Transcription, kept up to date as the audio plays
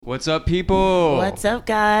What's up, people? What's up,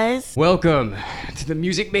 guys? Welcome to the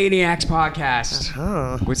Music Maniacs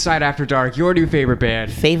podcast with Side After Dark, your new favorite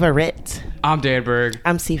band. Favorite. I'm Dan Berg.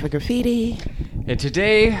 I'm Sifa Graffiti. And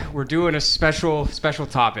today we're doing a special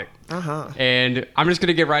topic. And I'm just going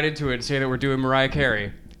to get right into it and say that we're doing Mariah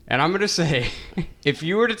Carey. And I'm going to say, if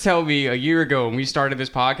you were to tell me a year ago when we started this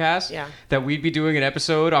podcast that we'd be doing an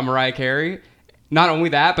episode on Mariah Carey, not only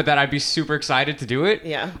that, but that I'd be super excited to do it,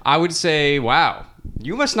 I would say, wow,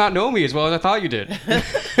 you must not know me as well as I thought you did.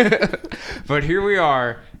 But here we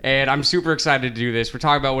are, and I'm super excited to do this. We're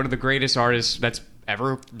talking about one of the greatest artists that's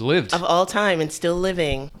ever lived. Of all time and still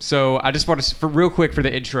living. So I just want to, for real quick for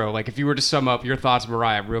the intro, like if you were to sum up your thoughts of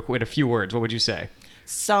Mariah real quick in a few words, what would you say?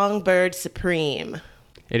 Songbird supreme.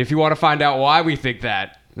 And if you want to find out why we think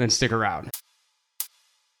that, then stick around.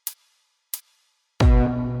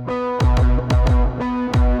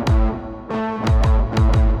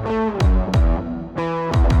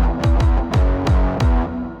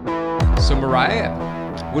 So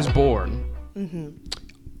Mariah was born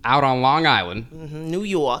out on Long Island. New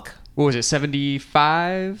York. What was it,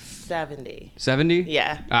 75? 70. 70?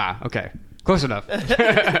 Yeah. Ah, okay. Close enough.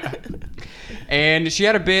 And she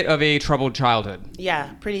had a bit of a troubled childhood.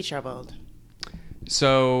 Yeah, pretty troubled.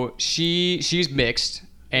 So she's mixed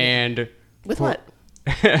and... With what?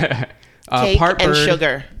 Cake part and bird.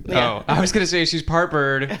 Sugar. Yeah. Oh, I was going to say she's part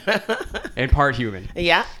bird and part human.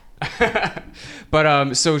 Yeah.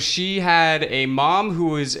 But so she had a mom who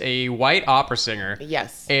was a white opera singer.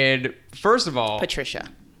 Yes. And first of all... Patricia.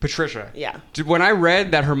 Yeah. When I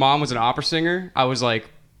read that her mom was an opera singer, I was like,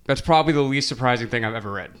 that's probably the least surprising thing I've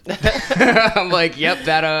ever read. I'm like, yep,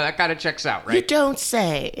 that kind of checks out, right? You don't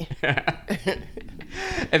say.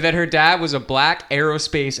 And then her dad was a black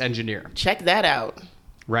aerospace engineer. Check that out.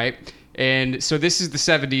 Right? And so this is the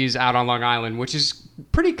 70s out on Long Island, which is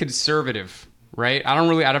pretty conservative, right?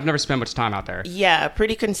 I've never spent much time out there. Yeah,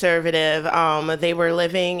 pretty conservative. They were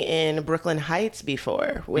living in Brooklyn Heights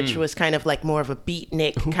before, which was kind of like more of a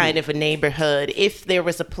beatnik kind of a neighborhood. If there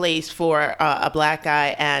was a place for a black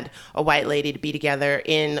guy and a white lady to be together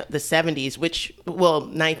in the 70s,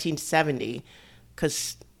 1970,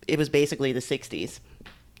 because it was basically the 60s.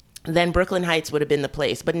 Then Brooklyn Heights would have been the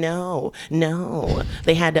place. But no.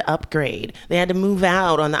 They had to upgrade. They had to move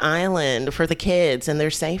out on the island for the kids and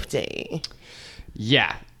their safety.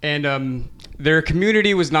 Yeah. And their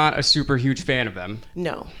community was not a super huge fan of them.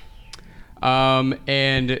 No.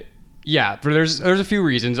 And yeah, there's a few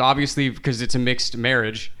reasons. Obviously, because it's a mixed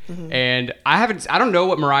marriage. And I don't know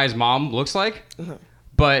what Mariah's mom looks like.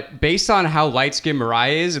 But based on how light-skinned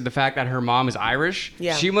Mariah is and the fact that her mom is Irish,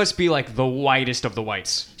 she must be like the whitest of the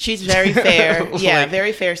whites. She's very fair.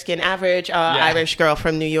 Very fair skin. Average Irish girl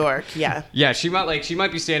from New York. Yeah. Yeah, she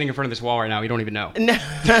might be standing in front of this wall right now. You don't even know. No,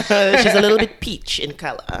 she's a little bit peach in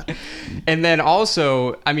color. And then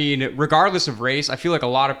also, I mean, regardless of race, I feel like a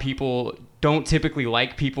lot of people don't typically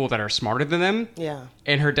like people that are smarter than them. Yeah.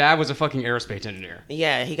 And her dad was a fucking aerospace engineer.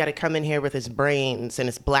 Yeah, he got to come in here with his brains and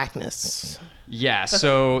his blackness. Yeah,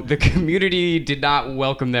 so the community did not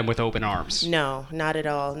welcome them with open arms. No, not at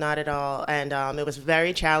all. And it was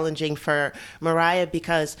very challenging for Mariah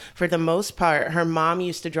because for the most part, her mom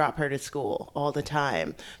used to drop her to school all the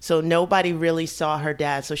time. So nobody really saw her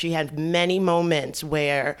dad. So she had many moments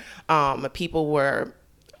where people were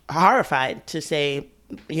horrified, to say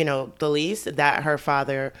the least, that her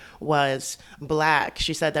father was black.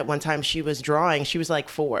 She said that one time she was drawing, she was like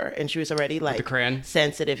 4 and she was already like with the crayon?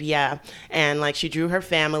 Sensitive. Yeah. And like she drew her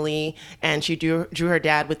family and she drew her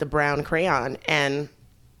dad with the brown crayon, and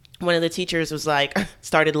one of the teachers was like,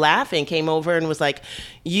 started laughing, came over and was like,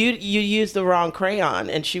 you used the wrong crayon.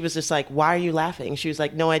 And she was just like, why are you laughing? She was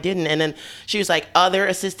like, no, I didn't. And then she was like, other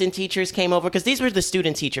assistant teachers came over, because these were the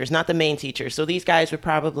student teachers, not the main teachers. So these guys were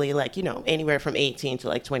probably like, anywhere from 18 to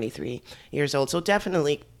like 23 years old. So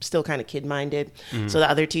definitely still kind of kid-minded. So the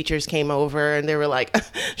other teachers came over and they were like,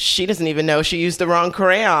 she doesn't even know she used the wrong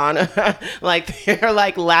crayon. Like they're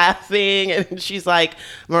like laughing. And she's like,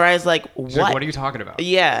 Mariah's like, what? Like, what are you talking about?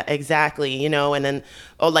 Yeah. Exactly, and then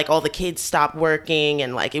all the kids stopped working,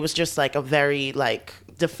 and like it was just like a very like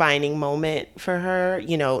defining moment for her,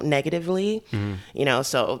 negatively.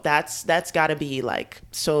 So that's got to be like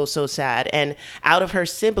so sad. And out of her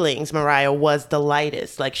siblings, Mariah was the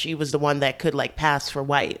lightest. Like she was the one that could like pass for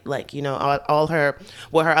white. Like all her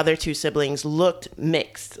other 2 siblings looked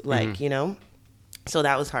mixed. Like so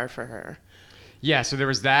that was hard for her. Yeah, so there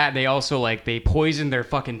was that. They also, they poisoned their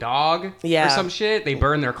fucking dog or some shit. They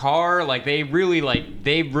burned their car. They really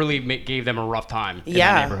gave them a rough time in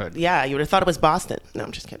that neighborhood. Yeah, you would have thought it was Boston. No,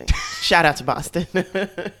 I'm just kidding. Shout out to Boston.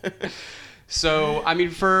 So, I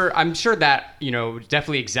mean, I'm sure that,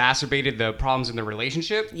 definitely exacerbated the problems in the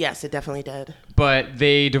relationship. Yes, it definitely did. But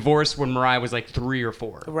they divorced when Mariah was like 3 or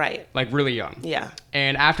 4. Right. Like really young. Yeah.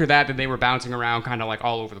 And after that, then they were bouncing around kind of like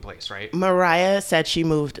all over the place, right? Mariah said she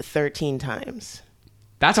moved 13 times.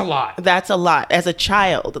 That's a lot. That's a lot. As a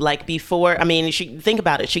child, like before, I mean, think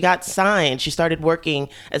about it. She got signed. She started working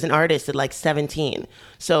as an artist at like 17.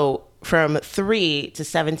 So from 3 to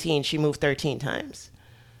 17, she moved 13 times.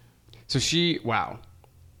 So wow.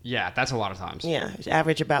 Yeah, that's a lot of times. Yeah,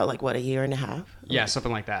 average about like what, a year and a half? Yeah,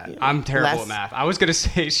 something like that. I'm terrible at math. I was gonna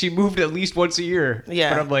say she moved at least once a year. Yeah,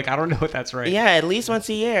 but I'm like, I don't know if that's right. Yeah, at least once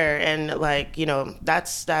a year, and like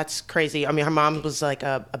that's crazy. I mean, her mom was like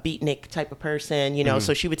a beatnik type of person,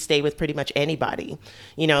 so she would stay with pretty much anybody,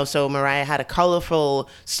 So Mariah had a colorful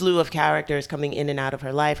slew of characters coming in and out of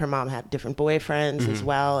her life. Her mom had different boyfriends as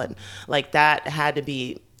well, and like that had to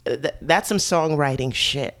be that's some songwriting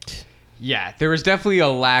shit. Yeah, there was definitely a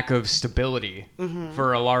lack of stability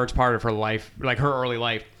for a large part of her life, like her early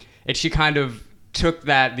life. And she kind of took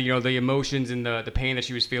that, the emotions and the pain that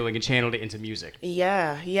she was feeling and channeled it into music.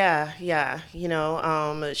 Yeah.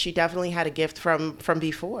 She definitely had a gift from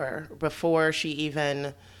before she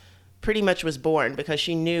even pretty much was born, because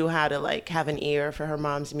she knew how to like have an ear for her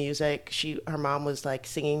mom's music. Her mom was like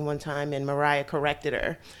singing one time and Mariah corrected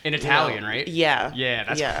her. In Italian, right? Yeah. Yeah,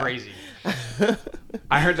 that's crazy.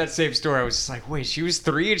 I heard that same story. I was just like, wait, she was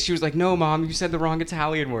 3 and she was like, no, Mom, you said the wrong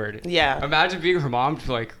Italian word. Yeah. Imagine being her mom,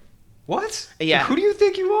 like, what? Yeah. Like, who do you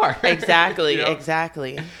think you are? Exactly.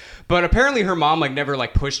 Exactly. But apparently her mom like never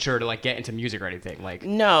like pushed her to like get into music or anything. Like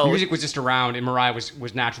no, music was just around, and Mariah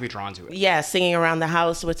was naturally drawn to it. Yeah, singing around the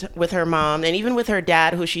house with her mom, and even with her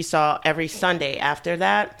dad, who she saw every Sunday. After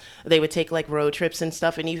that, they would take like road trips and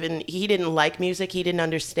stuff. And even he didn't like music. He didn't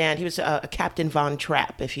understand. He was a Captain Von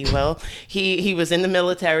Trapp, if you will. he was in the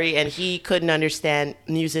military, and he couldn't understand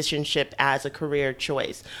musicianship as a career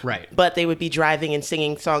choice. Right. But they would be driving and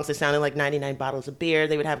singing songs that sounded like 99 bottles of beer.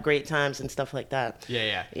 They would have great times and stuff like that.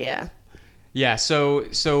 Yeah. Yeah,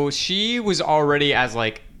 so she was already as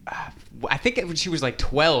like, I think when she was like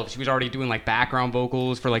 12, she was already doing like background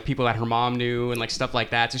vocals for like people that her mom knew and like stuff like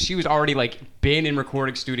that. So she was already like been in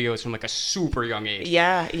recording studios from like a super young age.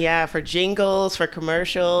 Yeah, for jingles, for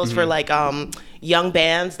commercials, for like young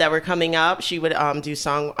bands that were coming up. She would do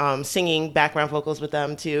singing background vocals with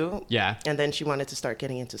them too. Yeah. And then she wanted to start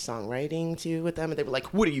getting into songwriting too with them, and they were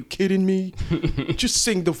like, "What are you kidding me? Just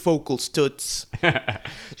sing the vocals, toots."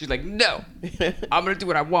 She's like, "No, I'm gonna do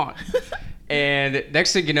what I want." And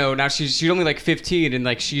next thing you know, now she's only like 15, and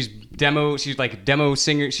like she's like demo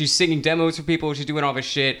singer. She's singing demos for people. She's doing all this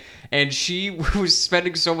shit, and she was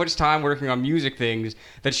spending so much time working on music things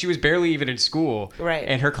that she was barely even in school. Right.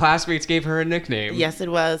 And her classmates gave her a nickname. Yes,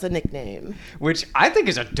 it was a nickname, which I think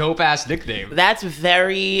is a dope ass nickname. That's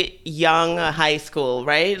very young high school,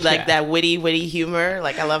 right? Like that witty humor.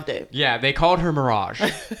 Like I loved it. Yeah, they called her Mirage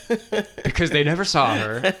because they never saw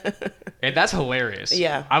her. And that's hilarious.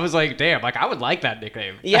 Yeah. I was like, damn, like I would like that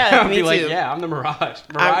nickname. Yeah, I'd me be like, too. yeah, I'm the Mirage.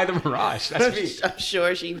 Mariah the Mirage. That's me. I'm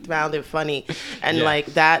sure she found it funny. And like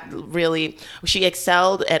that really, she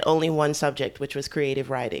excelled at only one subject, which was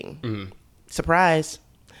creative writing. Mm-hmm. Surprise.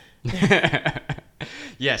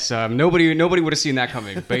 Yes, nobody would have seen that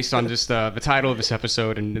coming based on just the title of this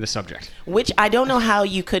episode and the subject. Which I don't know how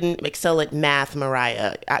you couldn't excel at math,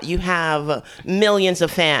 Mariah. You have millions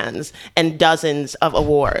of fans and dozens of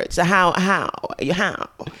awards. How?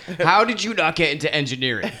 How did you not get into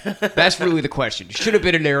engineering? That's really the question. You should have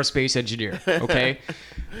been an aerospace engineer, okay?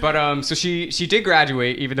 But so she did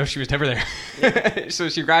graduate, even though she was never there. So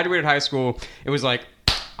she graduated high school. It was like,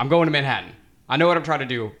 I'm going to Manhattan. I know what I'm trying to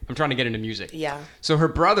do. I'm trying to get into music. Yeah. So her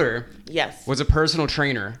brother was a personal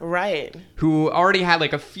trainer. Right. Who already had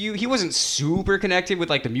like a few, he wasn't super connected with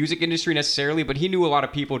like the music industry necessarily, but he knew a lot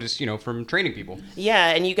of people just, from training people.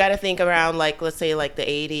 Yeah. And you got to think around like, let's say like the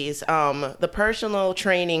 80s, the personal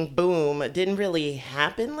training boom didn't really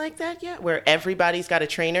happen like that yet, where everybody's got a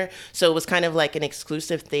trainer. So it was kind of like an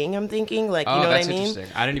exclusive thing, I'm thinking. Like, you know what I mean?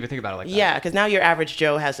 Interesting. I didn't even think about it like that. Yeah. Because now your average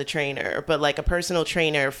Joe has a trainer, but like a personal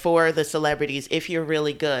trainer for the celebrities, if you're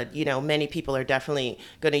really good, many people are definitely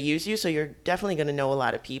going to use you. So you're definitely going to know a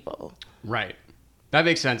lot of people. Right. That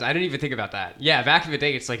makes sense. I didn't even think about that. Yeah, back in the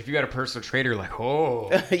day, it's like if you had a personal trainer, like,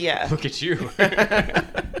 oh, yeah, look at you.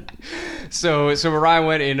 So Mariah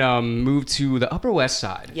went and moved to the Upper West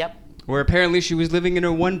Side. Yep. Where apparently she was living in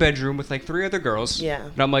a 1-bedroom with like 3 other girls. Yeah.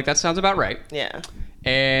 And I'm like, that sounds about right. Yeah.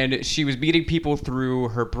 And she was meeting people through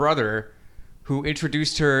her brother, who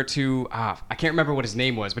introduced her to, I can't remember what his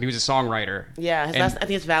name was, but he was a songwriter. Yeah, I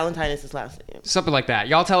think it's Valentine is his last name. Something like that.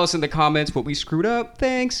 Y'all tell us in the comments what we screwed up.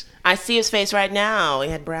 Thanks. I see his face right now. He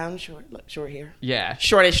had brown, short hair. Yeah.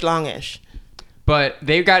 Shortish, longish. But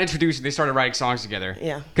they got introduced and they started writing songs together.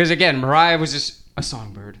 Yeah. Because again, Mariah was just a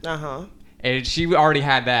songbird. Uh-huh. And she already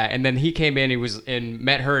had that. And then he came in and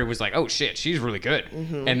met her and was like, oh shit, she's really good.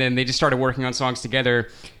 Mm-hmm. And then they just started working on songs together.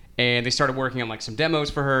 And they started working on like some demos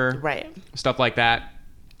for her. Right. Stuff like that.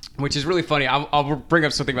 Which is really funny. I'll bring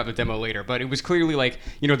up something about the demo later, but it was clearly like,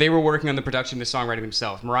 they were working on the production, the songwriting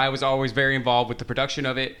themselves. Mariah was always very involved with the production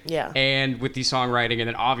of it, and with the songwriting, and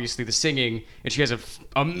then obviously the singing. And she has an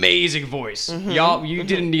amazing voice. Mm-hmm. You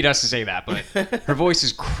didn't need us to say that, but her voice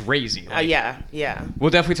is crazy. Like, yeah.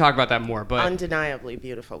 We'll definitely talk about that more. But undeniably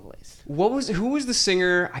beautiful voice. Who was the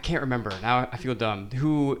singer? I can't remember now. I feel dumb.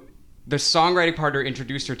 Who the songwriting partner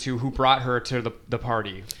introduced her to, who brought her to the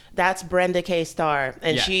party? That's Brenda K. Starr.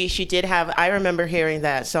 And she did have, I remember hearing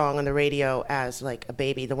that song on the radio as like a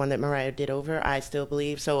baby, the one that Mariah did over, I Still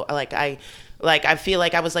Believe. So I feel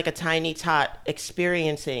like I was like a tiny tot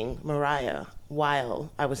experiencing Mariah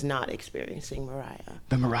while I was not experiencing Mariah.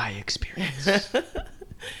 The Mariah experience.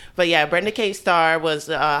 But yeah, Brenda K. Starr was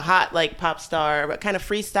a hot like pop star, but kind of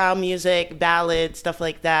freestyle music, ballads, stuff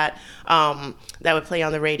like that, that would play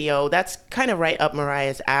on the radio. That's kind of right up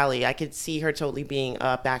Mariah's alley. I could see her totally being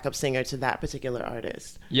a backup singer to that particular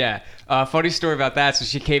artist. Yeah. Funny story about that. So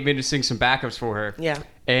she came in to sing some backups for her. Yeah.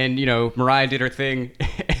 And, Mariah did her thing,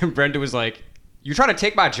 and Brenda was like, you trying to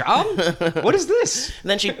take my job? What is this? And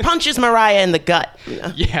then she punches Mariah in the gut.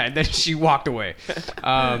 Yeah, and then she walked away.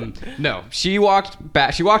 No, she walked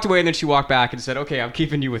back. She walked away, and then she walked back and said, okay, I'm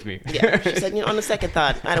keeping you with me. Yeah, she said, on the second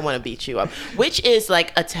thought, I don't want to beat you up. Which is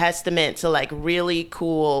like a testament to like really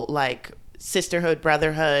cool, like sisterhood,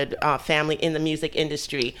 brotherhood, family in the music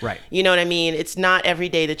industry. Right. You know what I mean? It's not every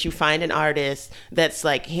day that you find an artist that's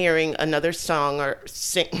like hearing another song or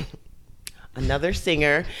another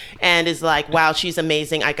singer and is like, wow, she's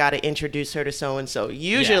amazing, I gotta introduce her to so and so.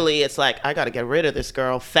 Usually it's like, I gotta get rid of this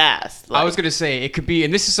girl fast. Like, I was gonna say, it could be,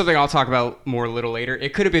 and this is something I'll talk about more a little later,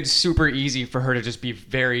 it could have been super easy for her to just be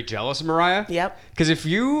very jealous of Mariah. Yep. Because if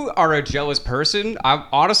you are a jealous person,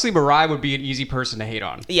 honestly, Mariah would be an easy person to hate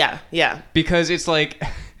on. Yeah. Because it's like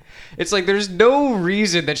there's no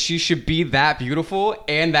reason that she should be that beautiful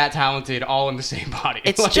and that talented all in the same body.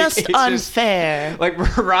 It's just unfair. Like,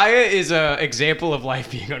 Mariah is a example of life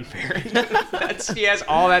being unfair. She has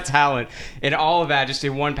all that talent and all of that just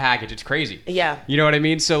in one package. It's crazy. Yeah. You know what I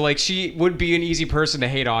mean? So like, she would be an easy person to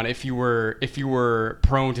hate on if you were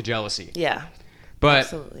prone to jealousy. Yeah. But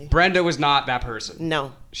absolutely. Brenda was not that person.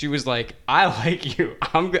 No. She was like, I like you.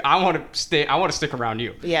 I want to stick around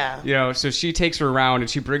you. Yeah. So she takes her around and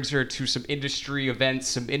she brings her to some industry events,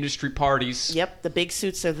 some industry parties. Yep. The big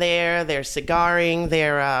suits are there. They're cigaring.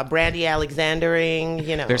 They're brandy Alexandering.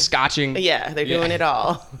 They're scotching. Yeah. They're doing it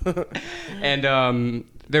all. And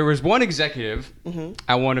there was one executive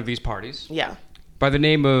at one of these parties. Yeah. By the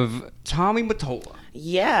name of Tommy Mottola.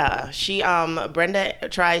 Yeah. She Brenda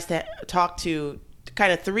tries to talk to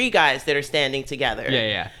kind of three guys that are standing together.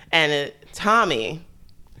 Yeah. And Tommy,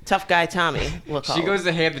 tough guy Tommy, we'll call She him. goes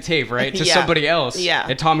to hand the tape, right, to somebody else. Yeah.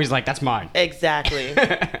 And Tommy's like, that's mine. Exactly.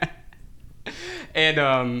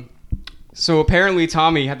 And so apparently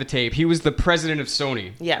Tommy had the tape. He was the president of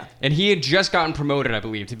Sony. Yeah. And he had just gotten promoted, I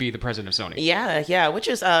believe, to be the president of Sony. Yeah. Which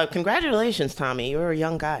is, congratulations, Tommy. You were a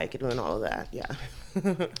young guy doing all of that. Yeah.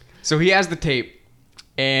 So he has the tape.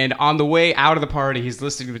 And on the way out of the party, he's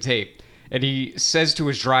listening to the tape. And he says to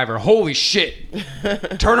his driver, holy shit,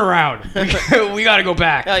 turn around. We got to go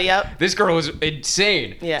back. Oh, yep. This girl is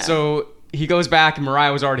insane. Yeah. So he goes back and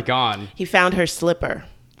Mariah was already gone. He found her slipper.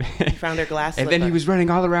 He found her glass slipper. And then he was running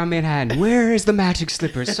all around Manhattan. Where is the magic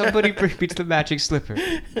slipper? Somebody bring me to the magic slipper.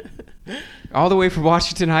 All the way from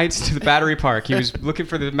Washington Heights to the Battery Park. He was looking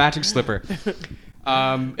for the magic slipper.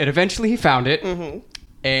 And eventually he found it. Mm-hmm.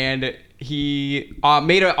 And he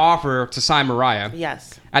made an offer to sign Mariah.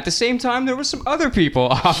 Yes. At the same time, there were some other people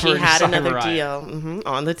offering to sign Mariah. She had another deal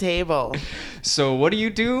on the table. So what do?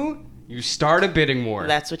 You start a bidding war.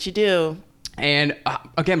 That's what you do. And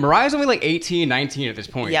again, Mariah's only like 18, 19 at this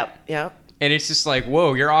point. Yep. And it's just like,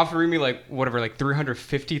 whoa, you're offering me like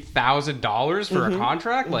 $350,000 for a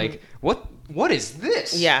contract? Mm-hmm. Like, what is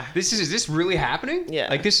this? Yeah. Is this really happening?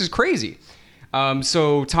 Yeah. Like, this is crazy.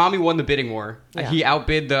 So Tommy won the bidding war. Yeah. He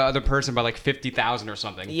outbid the other person by like 50,000 or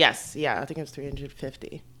something. Yes. Yeah. I think it was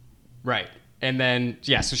 350. Right. And then,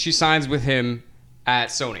 so she signs with him at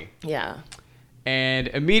Sony. Yeah. And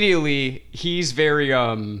immediately he's very,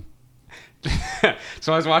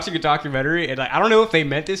 So I was watching a documentary, and like, I don't know if they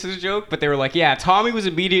meant this as a joke, but they were like, yeah, Tommy was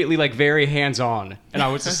immediately like very hands-on. And I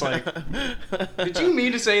was just like, did you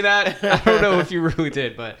mean to say that? I don't know if you really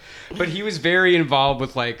did, but he was very involved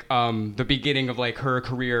with like the beginning of like her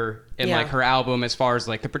career and like her album, as far as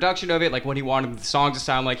like the production of it, like what he wanted the songs to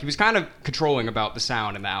sound like. He was kind of controlling about the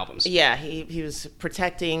sound in the albums. Yeah, he was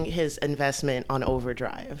protecting his investment on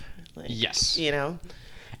Overdrive. Like, yes. You know?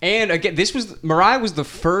 And again, Mariah was the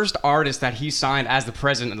first artist that he signed as the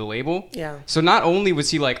president of the label. Yeah. So not only was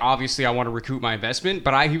he like, obviously I want to recoup my investment,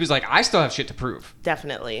 but he was like, I still have shit to prove.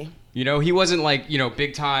 Definitely. You know, he wasn't like, you know,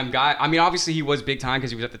 big time guy. I mean, obviously he was big time because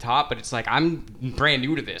he was at the top, but it's like, I'm brand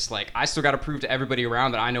new to this. Like, I still got to prove to everybody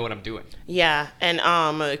around that I know what I'm doing. Yeah. And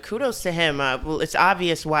kudos to him. Well, it's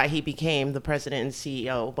obvious why he became the president and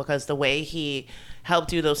CEO, because the way he helped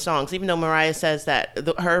do those songs, even though Mariah says that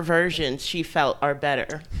her versions she felt are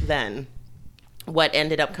better than what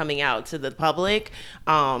ended up coming out to the public,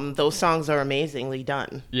 those songs are amazingly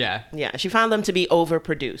done. Yeah. Yeah, she found them to be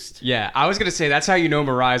overproduced. Yeah, I was going to say, that's how you know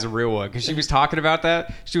Mariah's a real one, because she was talking about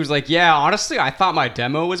that. She was like, yeah, honestly, I thought my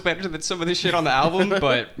demo was better than some of this shit on the album,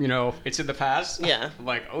 but, you know, it's in the past. Yeah. I'm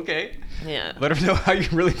like, okay. Yeah. Let her know how you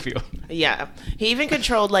really feel. Yeah. He even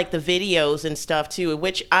controlled, like, the videos and stuff, too,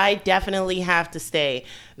 which I definitely have to say.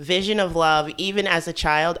 Vision of Love, even as a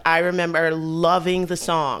child, I remember loving the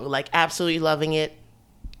song, like, absolutely loving it.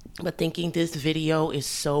 But thinking this video is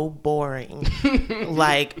so boring.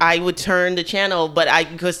 Like, I would turn the channel,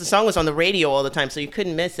 because the song was on the radio all the time, so you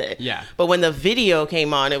couldn't miss it. Yeah. But when the video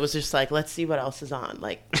came on, it was just like, let's see what else is on.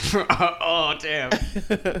 Like, oh, damn.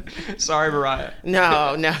 Sorry, Mariah.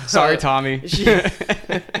 No. Sorry, Tommy.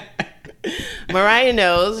 Mariah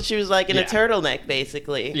knows. She was like in a turtleneck,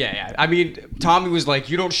 basically. Yeah. I mean, Tommy was like,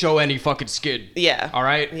 you don't show any fucking skin. Yeah. All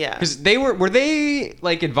right? Yeah. Because were they,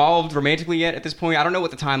 like, involved romantically yet at this point? I don't know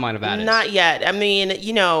what the timeline of that is. Not yet. I mean,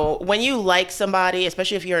 you know, when you like somebody,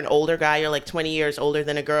 especially if you're an older guy, you're like 20 years older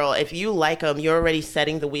than a girl, if you like them, you're already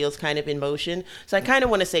setting the wheels kind of in motion. So I kind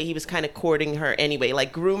of want to say he was kind of courting her anyway,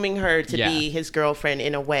 like grooming her to be his girlfriend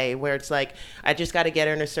in a way where it's like, I just got to get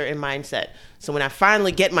her in a certain mindset. So when I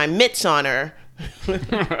finally get my mitts on her,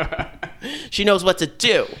 she knows what to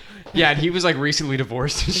do. Yeah, and he was like recently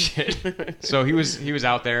divorced and shit. So he was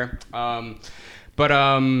out there. But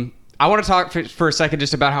I want to talk for a second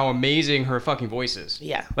just about how amazing her fucking voice is.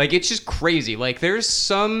 Yeah. Like, it's just crazy. Like,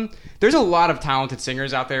 there's a lot of talented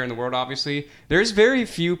singers out there in the world, obviously. There's very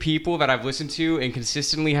few people that I've listened to and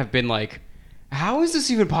consistently have been like, how is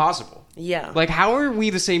this even possible? Yeah. Like, how are we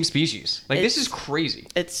the same species? Like, this is crazy.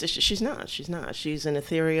 She's not. She's an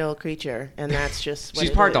ethereal creature, and that's just what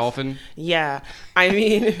she's part dolphin. Yeah. I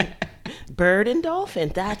mean, bird and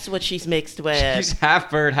dolphin. That's what she's mixed with. She's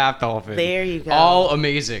half bird, half dolphin. There you go. All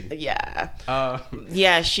amazing. Yeah.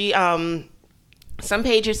 Yeah, she some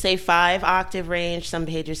pages say 5 octave range, some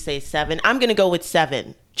pages say 7. I'm going to go with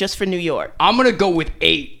 7 just for New York. I'm going to go with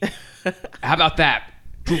 8. How about that?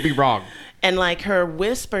 Prove me wrong. And like her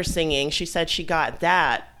whisper singing, she said she got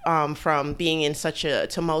that from being in such a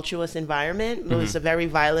tumultuous environment. It was very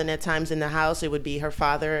violent at times in the house. It would be her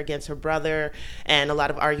father against her brother and a lot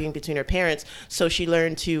of arguing between her parents. So she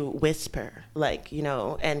learned to whisper, like, you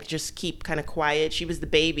know, and just keep kind of quiet. She was the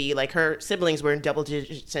baby. Like, her siblings were in double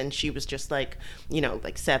digits and she was just like, you know,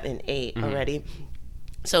 like 7, 8 already.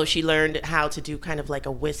 So she learned how to do kind of like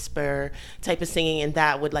a whisper type of singing, and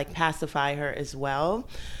that would like pacify her as well.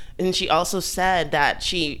 And she also said that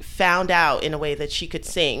she found out in a way that she could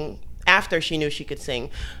sing after she knew she could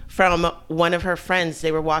sing from one of her friends.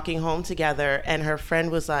 They were walking home together, and her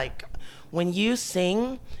friend was like, when you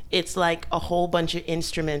sing, it's like a whole bunch of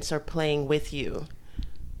instruments are playing with you.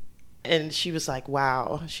 And she was like,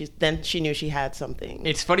 wow. Then she knew she had something.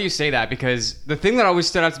 It's funny you say that, because the thing that always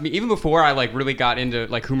stood out to me, even before I like really got into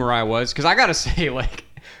like who Mariah was, because I gotta say, like,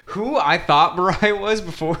 who I thought Mariah was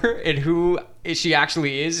before and who she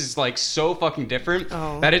actually is like so fucking different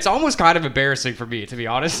that it's almost kind of embarrassing for me, to be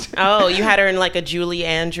honest. Oh, you had her in like a Julie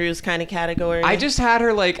Andrews kind of category? I just had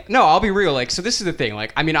her like, no, I'll be real. Like, so this is the thing.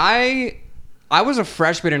 Like, I mean, I was a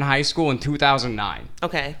freshman in high school in 2009.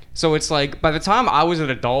 Okay. So it's like, by the time I was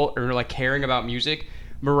an adult or like caring about music,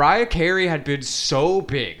 Mariah Carey had been so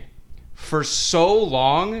big for so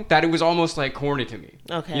long that it was almost like corny to me.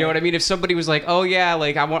 Okay. You know what I mean? If somebody was like, oh yeah,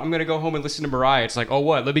 like I'm going to go home and listen to Mariah, it's like, oh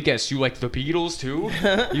what? Let me guess, you like the Beatles too?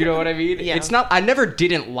 You know what I mean? Yeah. It's not, I never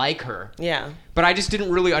didn't like her. Yeah. But I just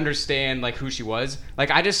didn't really understand like who she was.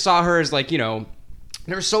 Like, I just saw her as like, you know,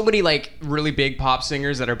 there are so many like really big pop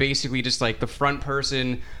singers that are basically just like the front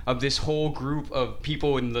person of this whole group of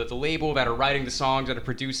people in the label that are writing the songs, that are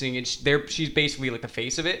producing, and she's basically like the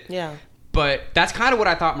face of it. Yeah. But that's kind of what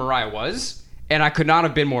I thought Mariah was, and I could not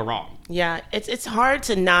have been more wrong. Yeah, it's hard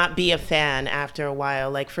to not be a fan after a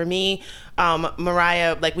while. Like for me,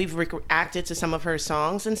 Mariah, like we've reacted to some of her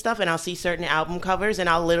songs and stuff, and I'll see certain album covers, and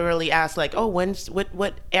I'll literally ask like, "Oh,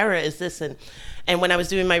 what era is this?" And when I was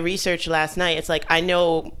doing my research last night, it's like I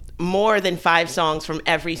know more than 5 songs from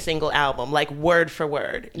every single album, like word for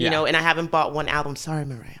word, you know. And I haven't bought one album. Sorry,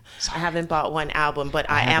 Mariah, I haven't bought one album, but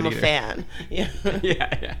I am a fan. Yeah.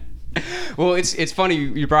 Yeah. Well, it's funny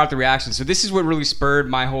you brought up the reaction. So this is what really spurred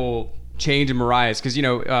my whole change in Mariah's, because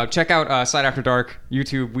check out Slide After Dark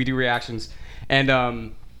YouTube. We do reactions,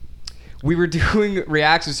 and we were doing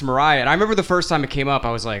reactions to Mariah, and I remember the first time it came up,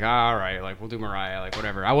 I was like, all right, like we'll do Mariah, like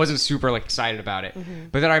whatever. I wasn't super like excited about it,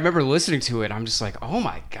 but then I remember listening to it, I'm just like, oh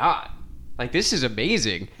my god, like this is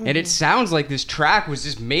amazing. And it sounds like this track was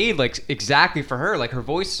just made like exactly for her. Like her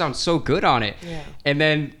voice sounds so good on it. And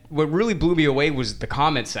then what really blew me away was the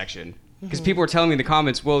comment section, because people were telling me in the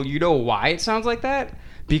comments, well, you know why it sounds like that?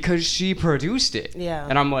 Because she produced it.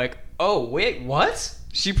 And I'm like, oh wait, what?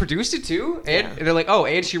 She produced it too? And they're like, oh,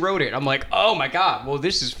 and she wrote it. I'm like, oh my god, well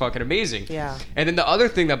this is fucking amazing. And then the other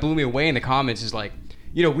thing that blew me away in the comments is like,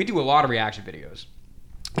 we do a lot of reaction videos,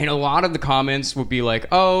 and a lot of the comments would be like,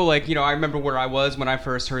 oh, like, I remember where I was when I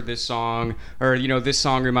first heard this song, or this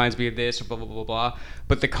song reminds me of this, or blah blah blah blah.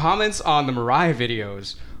 But the comments on the Mariah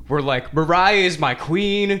videos were like, Mariah is my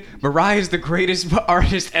queen, Mariah is the greatest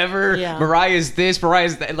artist ever, Mariah is this, Mariah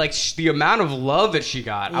is that. Like the amount of love that she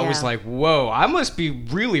got, I was like, whoa, I must be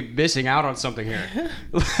really missing out on something here.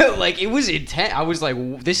 Like it was intense. I was like,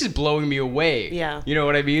 this is blowing me away. You know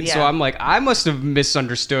what I mean? So I'm like, I must have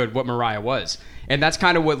misunderstood what Mariah was. And that's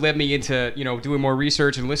kind of what led me into, doing more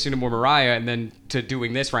research and listening to more Mariah, and then to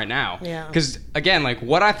doing this right now. Because again, like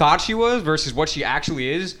what I thought she was versus what she actually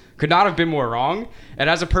is could not have been more wrong. And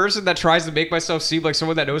as a person that tries to make myself seem like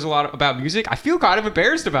someone that knows a lot about music, I feel kind of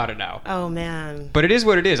embarrassed about it now. Oh man. But it is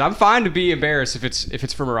what it is. I'm fine to be embarrassed if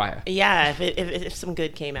it's for Mariah. Yeah, if some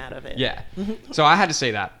good came out of it. Yeah. So I had to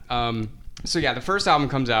say that. So yeah, the first album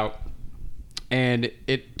comes out, and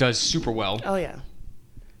it does super well. Oh yeah.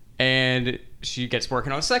 And she gets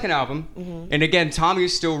working on a second album, and again,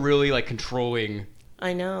 Tommy's still really like controlling.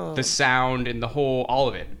 I know. The sound and the whole, all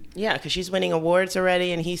of it. Yeah, because she's winning awards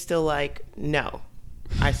already, and he's still like, no,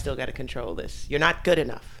 I still got to control this. You're not good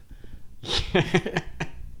enough.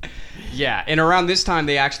 Yeah, and around this time,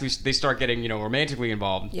 they start getting, romantically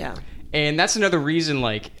involved. Yeah. And that's another reason,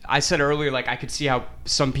 like I said earlier, like I could see how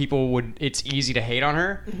some people it's easy to hate on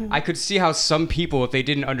her. I could see how some people, if they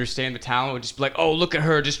didn't understand the talent, would just be like, oh, look at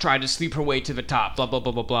her just trying to sleep her way to the top, blah, blah,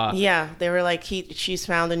 blah, blah, blah. Yeah, they were like, she's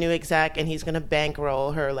found a new exec, and he's going to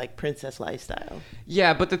bankroll her, like, princess lifestyle.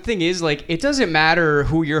 Yeah, but the thing is, like, it doesn't matter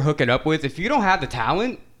who you're hooking up with. If you don't have the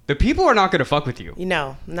talent, the people are not going to fuck with you.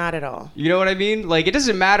 No, not at all. You know what I mean? Like, it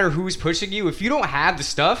doesn't matter who's pushing you. If you don't have the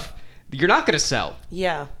stuff, you're not going to sell.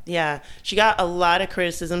 Yeah. She got a lot of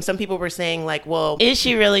criticism. Some people were saying like, well, is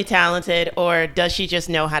she really talented, or does she just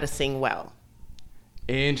know how to sing well?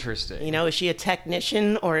 Interesting. Is she a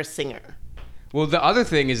technician or a singer? Well, the other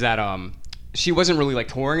thing is that she wasn't really like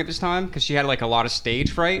touring at this time, because she had like a lot of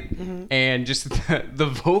stage fright, and just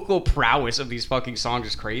the vocal prowess of these fucking songs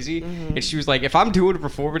is crazy. And she was like, if I'm doing a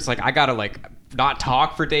performance, like I gotta like not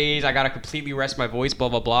talk for days, I gotta completely rest my voice, blah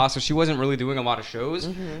blah blah. So she wasn't really doing a lot of shows.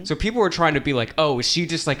 So people were trying to be like, oh, is she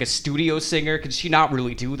just like a studio singer? Can she not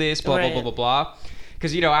really do this? Blah blah blah blah blah.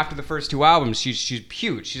 Because after the first 2 albums, she's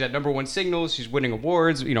huge. She's at #1 singles. She's winning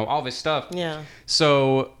awards. All this stuff. Yeah.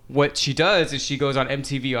 So what she does is she goes on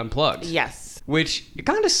MTV Unplugged. Yes. Which it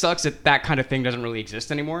kind of sucks that kind of thing doesn't really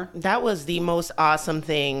exist anymore. That was the most awesome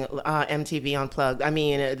thing, MTV Unplugged. I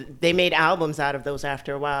mean, they made albums out of those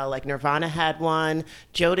after a while. Like Nirvana had one,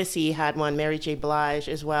 Jodeci had one, Mary J. Blige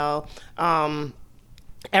as well.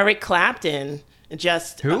 Eric Clapton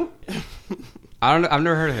just... Who? I don't know. I've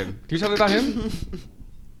never heard of him. Can you tell me about him?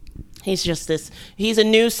 He's a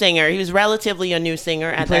new singer. He was relatively a new singer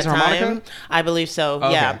at that time. Harmonica? I believe so.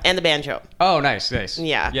 Okay. Yeah. And the banjo. Oh, nice.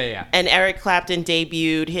 Yeah. And Eric Clapton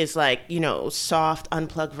debuted his soft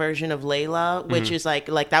unplugged version of Layla, which is like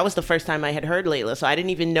that was the first time I had heard Layla. So I didn't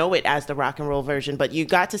even know it as the rock and roll version, but you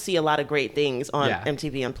got to see a lot of great things on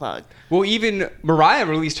MTV Unplugged. Well, even Mariah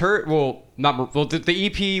released her,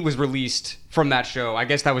 the EP was released from that show. I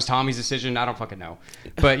guess that was Tommy's decision. I don't fucking know.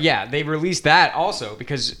 But yeah, they released that also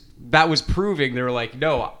because that was proving, they were like,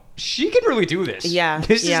 no, she can really do this. Yeah.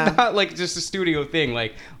 This is not like just a studio thing.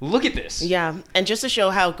 Like, look at this. Yeah. And just to show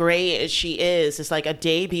how great she is, it's like a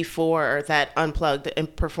day before that Unplugged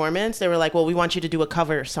performance, they were like, well, we want you to do a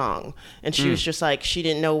cover song. And she was just like, she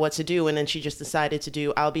didn't know what to do. And then she just decided to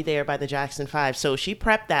do I'll Be There by the Jackson 5. So she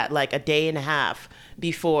prepped that like a day and a half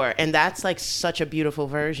before. And that's like such a beautiful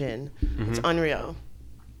version. It's unreal.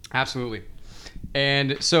 Absolutely.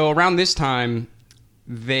 And so around this time,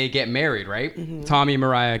 they get married, right? Tommy and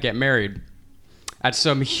Mariah get married at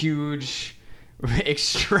some huge,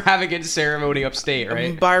 extravagant ceremony upstate,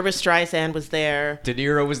 right? Barbra Streisand was there. De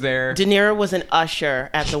Niro was there. De Niro was an usher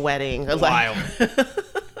at the wedding. Wild.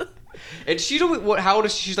 And she's how old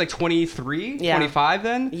is she? She's like 23, 25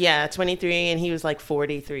 then? Yeah, 23, and he was like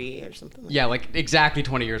 43 or something. Yeah, like exactly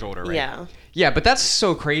 20 years older, right? Yeah. Yeah, but that's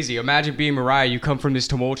so crazy. Imagine being Mariah. You come from this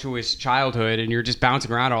tumultuous childhood, and you're just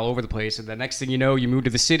bouncing around all over the place. And the next thing you know, you move to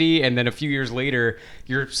the city, and then a few years later,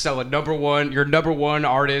 you're selling you're number one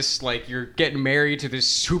artist. Like, you're getting married to this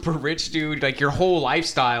super rich dude. Like, your whole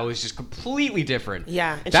lifestyle is just completely different.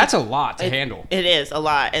 Yeah. That's a lot to handle. It is a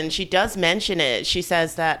lot. And she does mention it. She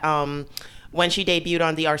says that when she debuted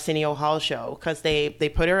on the Arsenio Hall show, because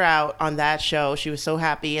they put her out on that show. She was so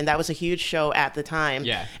happy, and that was a huge show at the time.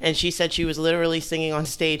 Yeah. And she said she was literally singing on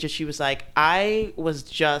stage, and she was like, I was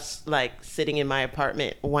just like sitting in my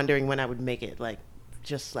apartment wondering when I would make it, like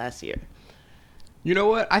just last year. You know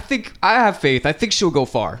what? I think I have faith. I think she'll go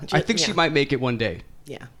far. I think she might make it one day.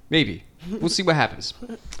 Yeah. Maybe. We'll see what happens.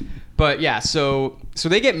 But yeah, so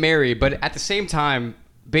they get married, but at the same time,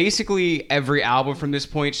 basically every album from this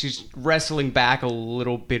point, she's wrestling back a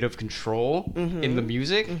little bit of control in the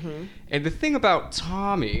music. And the thing about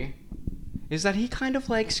Tommy is that he kind of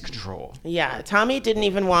likes control. Yeah, Tommy didn't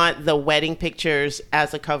even want the wedding pictures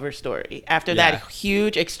as a cover story. After that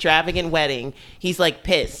huge, extravagant wedding, he's like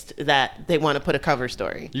pissed that they want to put a cover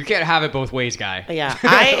story. You can't have it both ways, guy. Yeah,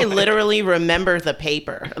 I literally remember the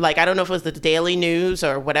paper. Like, I don't know if it was the Daily News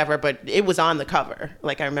or whatever, but it was on the cover.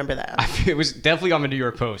 Like, I remember that. It was definitely on the New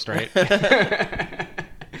York Post, right?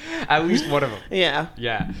 At least one of them. Yeah.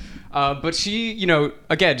 Yeah. But she,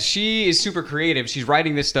 again, she is super creative. She's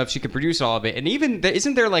writing this stuff. She can produce all of it. And even,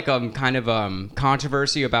 isn't there like kind of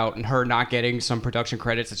controversy about her not getting some production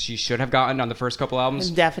credits that she should have gotten on the first couple albums?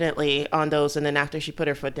 Definitely on those. And then after she put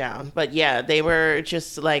her foot down. But yeah, they were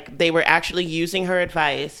just like, they were actually using her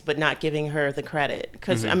advice, but not giving her the credit.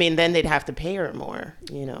 Because, I mean, then they'd have to pay her more,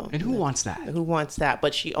 And who wants that? Who wants that?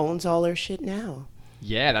 But she owns all her shit now.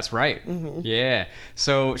 Yeah, that's right. Yeah.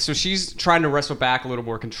 So she's trying to wrestle back a little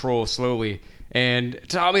more control slowly, and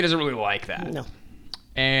Tommy doesn't really like that. No.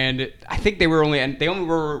 And I think they were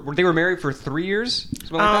married for 3 years.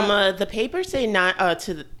 Like the papers say not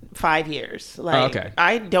to 5 years. Like, okay.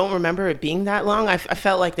 I don't remember it being that long. I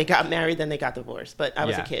felt like they got married, then they got divorced, but I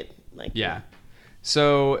was a kid. Like, yeah.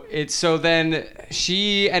 So then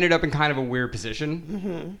she ended up in kind of a weird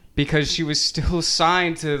position because she was still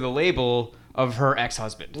signed to the label of her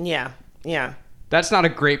ex-husband. Yeah. That's not a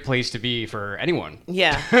great place to be for anyone.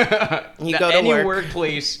 Yeah. You go to any work.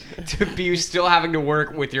 workplace to be still having to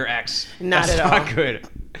work with your ex. That's not good.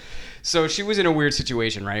 So she was in a weird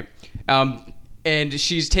situation, right? And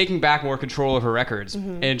she's taking back more control of her records,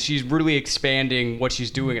 and she's really expanding what she's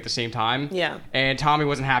doing at the same time. Yeah. And Tommy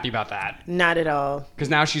wasn't happy about that. Not at all. Because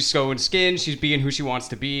now she's so in skin, she's being who she wants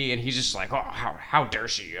to be, and he's just like, oh, how dare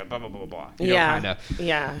she? Blah, blah, blah, blah.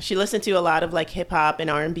 Yeah. She listened to a lot of like hip hop and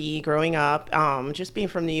R&B growing up. Just being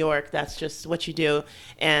from New York, that's just what you do.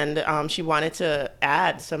 And she wanted to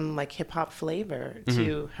add some like hip hop flavor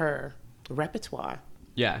to her repertoire.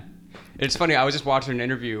 Yeah. It's funny, I was just watching an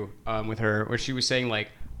interview with her where she was saying, like,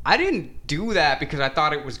 I didn't do that because I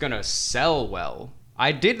thought it was going to sell well.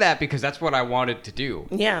 I did that because that's what I wanted to do.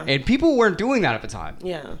 Yeah. And people weren't doing that at the time.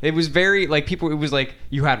 Yeah. It was very, like, it was like,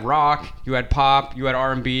 you had rock, you had pop, you had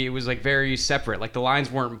R&B. It was, like, very separate. Like, the lines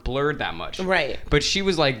weren't blurred that much. Right. But she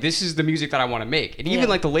was like, this is the music that I want to make. And even,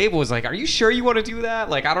 like, the label was like, are you sure you want to do that?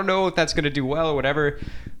 Like, I don't know if that's going to do well or whatever.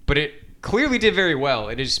 But it clearly did very well.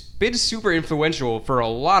 It has been super influential for a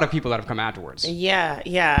lot of people that have come afterwards.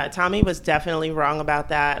 Yeah. Tommy was definitely wrong about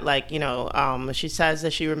that. Like, she says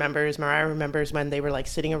that Mariah remembers when they were like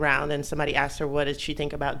sitting around and somebody asked her, what did she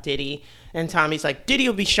think about Diddy? And Tommy's like, Diddy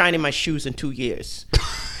will be shining my shoes in 2 years.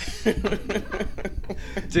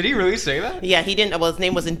 Did he really say that? Yeah, he didn't. Well, his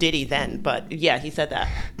name wasn't Diddy then, but yeah, he said that.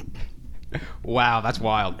 Wow, that's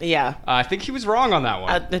wild. Yeah. I think he was wrong on that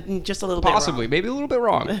one. Just a little Possibly, bit wrong. maybe a little bit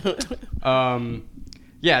wrong.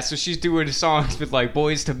 Yeah, so she's doing songs with like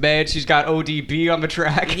Boys to Men. She's got ODB on the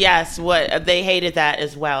track. Yes, what they hated that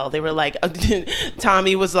as well. They were like,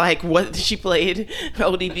 Tommy was like, what? She played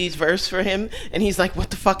ODB's verse for him, and he's like,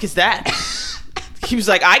 what the fuck is that? He was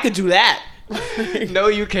like, I could do that. No,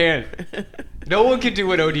 you can't. No one can do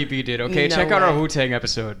what ODB did, okay? No Check out our way. Wu-Tang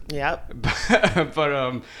episode. Yep.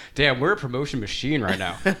 But damn, we're a promotion machine right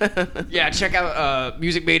now. Yeah, check out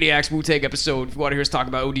Music Maniacs Wu-Tang episode if you want to hear us talk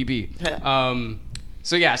about ODB.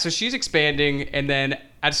 So she's expanding, and then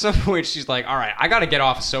at some point she's like, all right, I got to get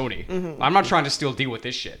off of Sony. Mm-hmm. I'm not trying to still deal with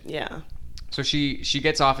this shit. Yeah. So she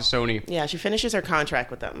gets off of Sony. Yeah, she finishes her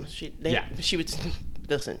contract with them. She would...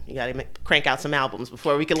 Listen, you got to crank out some albums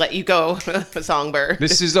before we can let you go, Songbird.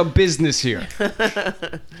 This is a business here.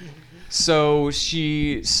 So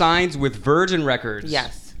she signs with Virgin Records.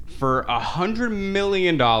 Yes. For $100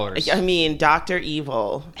 million. I mean, Dr.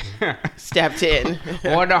 Evil stepped in.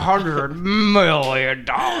 $100 million.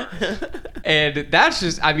 And that's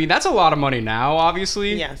just, I mean, that's a lot of money now,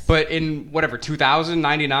 obviously. Yes. But in whatever,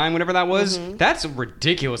 2099, whatever that was, that's a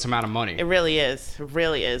ridiculous amount of money. It really is. It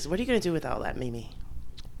really is. What are you going to do with all that, Mimi?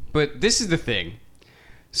 But this is the thing.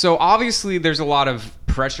 So obviously there's a lot of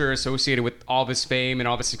pressure associated with all this fame and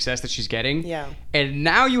all the success that she's getting. Yeah. And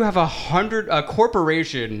now you have a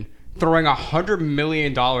corporation throwing $100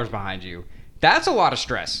 million behind you. That's a lot of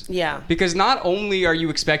stress. Yeah. Because not only are you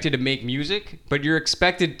expected to make music, but you're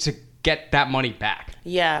expected to get that money back.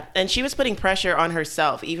 Yeah. And she was putting pressure on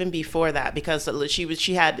herself even before that, because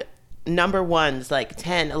she had number ones like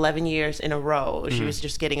 10, 11 years in a row. She was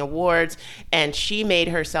just getting awards, and she made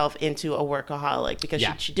herself into a workaholic because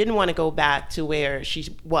she didn't want to go back to where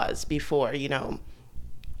she was before, you know.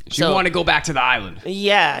 She wanted to go back to the island.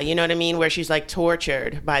 Yeah, you know what I mean? Where she's like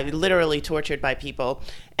literally tortured by people.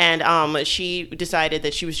 And she decided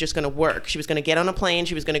that she was just going to work. She was going to get on a plane.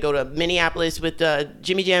 She was going to go to Minneapolis with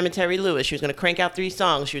Jimmy Jam and Terry Lewis. She was going to crank out 3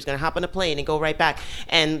 songs. She was going to hop on a plane and go right back.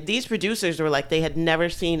 And these producers were like, they had never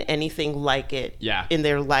seen anything like it in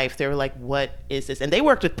their life. They were like, what is this? And they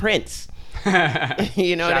worked with Prince.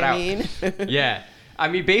 You know what I mean? Yeah. I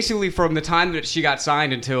mean, basically from the time that she got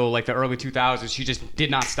signed until like the early 2000s, she just did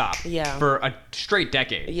not stop. Yeah. For a straight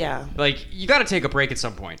decade. Yeah. Like, you got to take a break at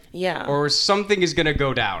some point. Yeah. Or something is going to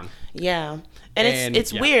go down. Yeah. And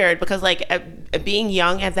it's weird because like being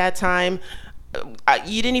young at that time,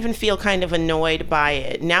 you didn't even feel kind of annoyed by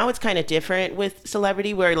it. Now it's kind of different with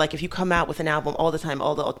celebrity, where like if you come out with an album all the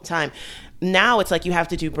time, now it's like you have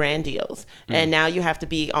to do brand deals, and now you have to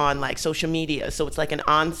be on like social media, so it's like an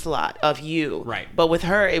onslaught of you. Right. But with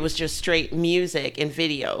her, it was just straight music and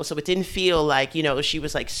video, so it didn't feel like, you know, she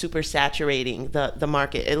was like super saturating the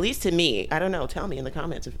market, at least to me. I don't know, tell me in the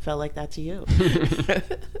comments if it felt like that to you.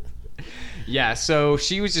 Yeah, so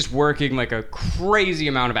she was just working like a crazy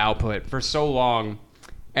amount of output for so long.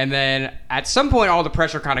 And then at some point, all the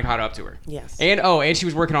pressure kind of caught up to her. Yes. And she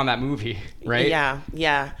was working on that movie, right?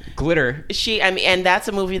 Yeah. Glitter. And that's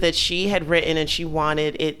a movie that she had written, and she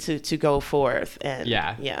wanted it to go forth. And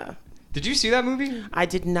yeah. Did you see that movie? I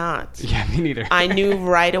did not. Yeah, me neither. I knew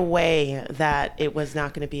right away that it was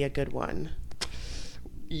not going to be a good one.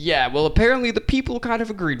 Yeah, well, apparently the people kind of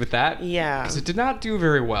agreed with that. Yeah. Because it did not do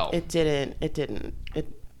very well. It didn't. It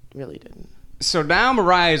really didn't. So now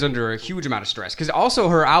Mariah is under a huge amount of stress, because also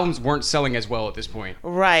her albums weren't selling as well at this point.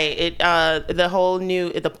 Right.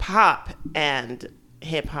 The pop and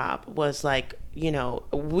hip hop was like, you know,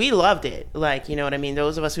 we loved it. Like, you know what I mean?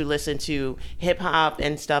 Those of us who listen to hip hop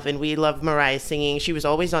and stuff, and we loved Mariah singing. She was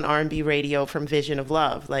always on R&B radio from Vision of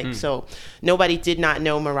Love. Like, so nobody did not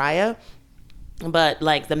know Mariah. But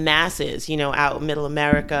like the masses, you know, out in middle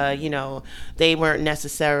America, you know, they weren't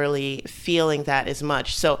necessarily feeling that as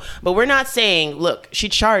much. So, but we're not saying, look, she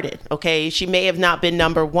charted, okay? She may have not been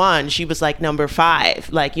number 1. She was like number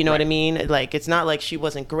 5. Like, you know what I mean? Like, it's not like she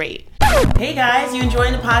wasn't great. Hey guys, you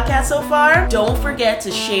enjoying the podcast so far? Don't forget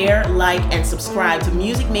to share, like, and subscribe to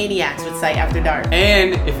Music Maniacs with Sight After Dark.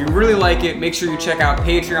 And if you really like it, make sure you check out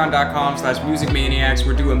patreon.com/musicmaniacs.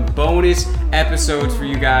 We're doing bonus episodes for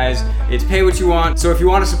you guys. It's pay what you want. So if you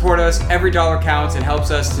want to support us, every dollar counts. It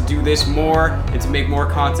helps us to do this more and to make more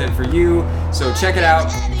content for you. So check it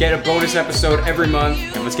out. Get a bonus episode every month.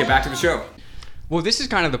 And let's get back to the show. Well, this is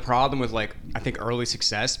kind of the problem with, like, I think early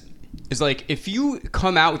success. Is like, if you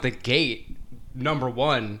come out with the gate number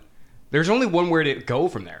 1, there's only one way to go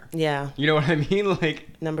from there. Yeah. You know what I mean? Like,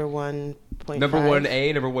 number 1.5. Number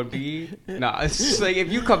 1A, number 1B. No, it's just like, if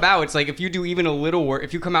you come out, it's like, if you do even a little work,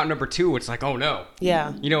 if you come out number 2, it's like, oh no.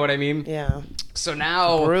 Yeah. You know what I mean? Yeah. So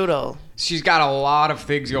now, brutal. She's got a lot of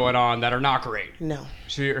things going on that are not great. No.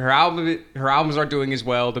 Her albums aren't doing as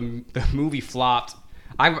well. The movie flopped.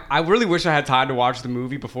 I really wish I had time to watch the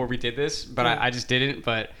movie before we did this, but I just didn't.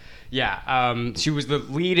 But yeah, she was the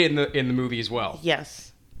lead in the movie as well. Yes.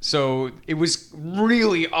 So it was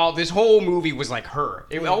really this whole movie was like her.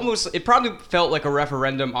 It probably felt like a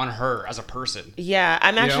referendum on her as a person. Yeah,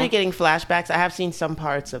 I'm actually getting flashbacks. I have seen some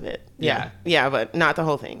parts of it. Yeah, but not the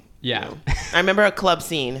whole thing. Yeah. You know? I remember a club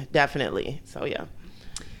scene, definitely. So yeah.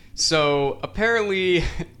 So apparently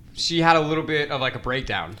she had a little bit of like a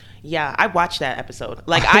breakdown. Yeah, I watched that episode.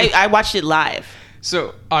 Like I watched it live.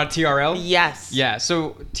 So on TRL? Yes. Yeah,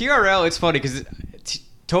 so TRL, it's funny because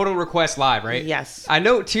Total Request Live, right? Yes. I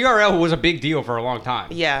know TRL was a big deal for a long time.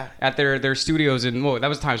 Yeah. At their studios that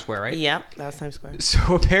was Times Square, right? Yep, that was Times Square.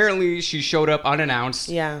 So apparently she showed up unannounced.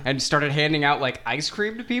 Yeah. And started handing out like ice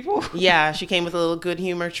cream to people. Yeah, she came with a little good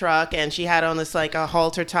humor truck, and she had on this like a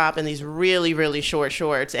halter top and these really, really short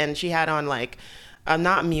shorts, and she had on like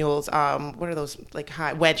not mules, what are those, like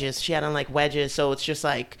high wedges. She had on like wedges, so it's just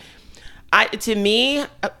like to me,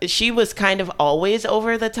 she was kind of always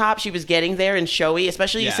over the top. She was getting there and showy,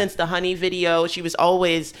 especially since the Honey video. She was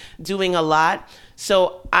always doing a lot.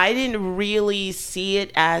 So I didn't really see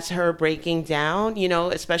it as her breaking down, you know,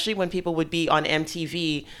 especially when people would be on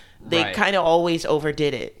MTV. They kind of always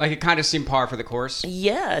overdid it. Like it kind of seemed par for the course.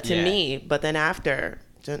 Yeah, to me. But then after...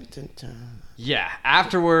 Dun, dun, dun. Yeah,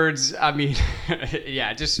 afterwards, I mean,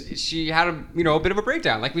 she had a bit of a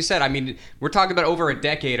breakdown. Like we said, I mean, we're talking about over a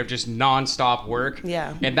decade of just nonstop work.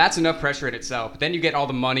 Yeah. And that's enough pressure in itself. But then you get all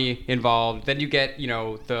the money involved. Then you get,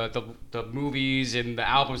 the movies and the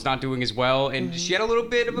albums not doing as well. And she had a little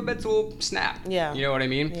bit of a mental snap. Yeah. You know what I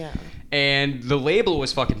mean? Yeah. And the label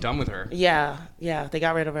was fucking done with her. Yeah. Yeah. They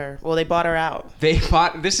got rid of her. Well, they bought her out.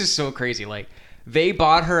 This is so crazy. Like, they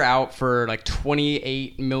bought her out for like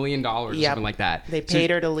 $28 million or something like that. They paid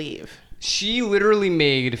her to leave. She literally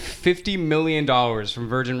made $50 million from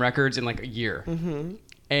Virgin Records in like a year. Mm-hmm.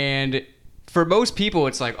 And for most people,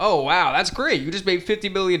 it's like, oh, wow, that's great. You just made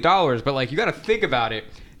 $50 million. But like, you got to think about it.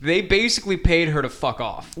 They basically paid her to fuck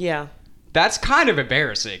off. Yeah. That's kind of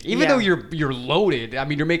embarrassing. Even though you're loaded, I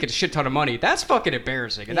mean, you're making a shit ton of money. That's fucking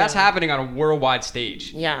embarrassing. And that's happening on a worldwide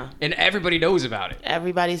stage. Yeah. And everybody knows about it.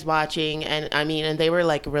 Everybody's watching. And I mean, and they were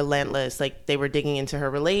like relentless. Like they were digging into her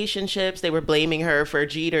relationships. They were blaming her for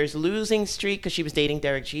Jeter's losing streak because she was dating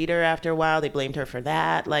Derek Jeter after a while. They blamed her for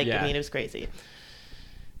that. Like, I mean, it was crazy.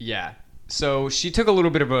 Yeah. So she took a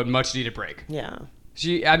little bit of a much needed break. Yeah.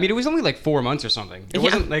 It was only like 4 months or something. It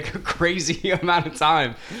wasn't like a crazy amount of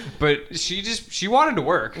time, but she wanted to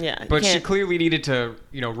work. Yeah, but she clearly needed to,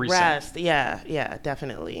 reset. Rest. Yeah,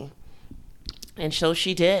 definitely. And so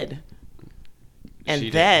she did.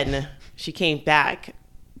 And then she came back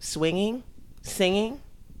swinging, singing.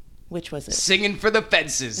 Which was it? Singing for the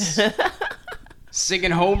fences.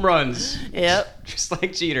 Singing home runs. Yep. Just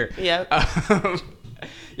like Jeter. Yep.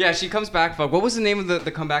 Yeah, she comes back. But what was the name of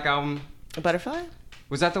the comeback album? Butterfly?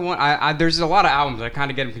 Was that the one? There's a lot of albums. I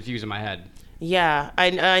kind of get them confused in my head. Yeah,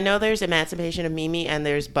 I know there's Emancipation of Mimi and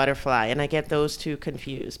there's Butterfly, and I get those two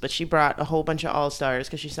confused. But she brought a whole bunch of all-stars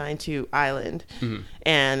because she signed to Island,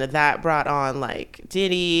 and that brought on like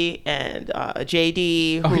Diddy and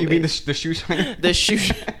JD. Oh, you mean the shoe shiner? The shoe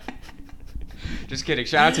shiner. Just kidding.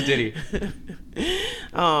 Shout out to Diddy.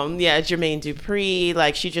 Jermaine Dupri.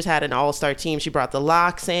 Like she just had an all-star team. She brought the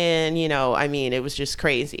Locks in. I mean, it was just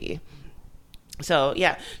crazy. So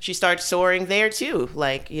yeah, she starts soaring there too,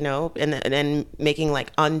 like, and making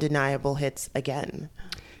like undeniable hits again.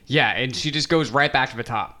 Yeah, and she just goes right back to the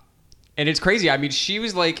top. And it's crazy. I mean, she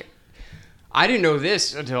was like, I didn't know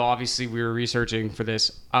this until obviously we were researching for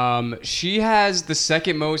this. She has the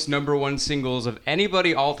second most number one singles of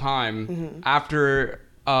anybody all time after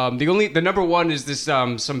the number one is this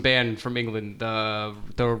some band from England,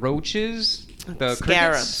 the Roaches, the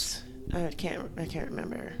Scarabs. I can't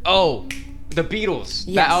remember. Oh, the Beatles.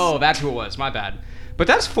 Yes. That's who it was. My bad. But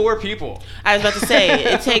that's 4 people. I was about to say,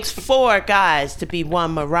 it takes 4 guys to be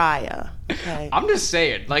one Mariah. Okay. I'm just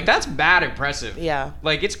saying, like, that's mad impressive. Yeah.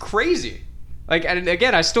 Like, it's crazy. Like, and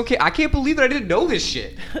again, I can't believe that I didn't know this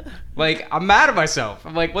shit. Like, I'm mad at myself.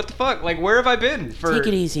 I'm like, what the fuck? Like, where have I been? Take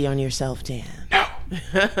it easy on yourself, Dan. No.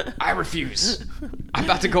 I refuse. I'm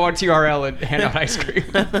about to go on TRL and hand out ice cream.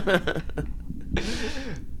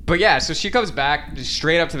 But yeah, so she comes back just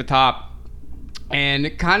straight up to the top.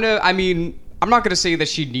 And kind of, I mean, I'm not going to say that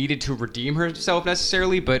she needed to redeem herself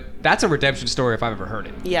necessarily, but that's a redemption story if I've ever heard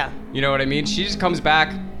it. Yeah. You know what I mean? She just comes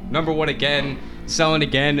back, number one again, selling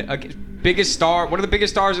again, biggest star, one of the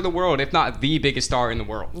biggest stars in the world, if not the biggest star in the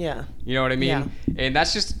world. Yeah. You know what I mean? Yeah. And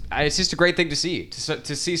it's just a great thing to see.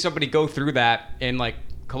 To see somebody go through that and like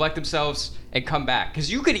collect themselves, and come back.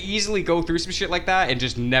 Because you could easily go through some shit like that and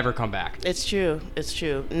just never come back. It's true.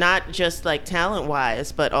 Not just like talent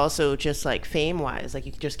wise, but also just like fame wise. Like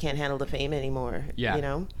you just can't handle the fame anymore. Yeah. You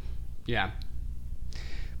know? Yeah.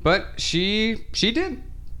 But she did.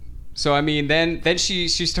 So I mean, then she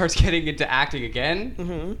starts getting into acting again.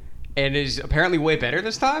 Mm-hmm. And is apparently way better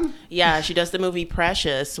this time. Yeah, she does the movie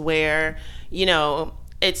Precious, where, you know,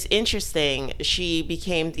 it's interesting. She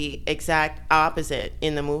became the exact opposite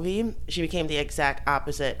in the movie. She became the exact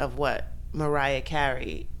opposite of what Mariah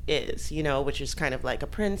Carey is, you know, which is kind of like a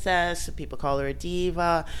princess. People call her a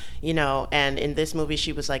diva, you know, and in this movie,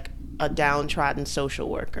 she was like a downtrodden social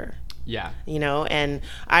worker. Yeah. You know, and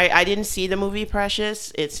I didn't see the movie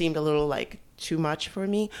Precious. It seemed a little like too much for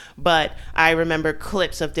me, but I remember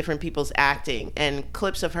clips of different people's acting, and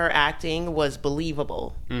clips of her acting was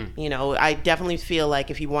believable. You know, I definitely feel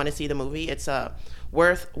like if you want to see the movie, it's a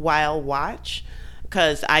worthwhile watch,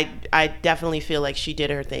 because I definitely feel like she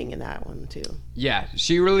did her thing in that one too. Yeah,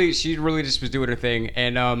 she really just was doing her thing.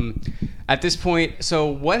 And at this point, so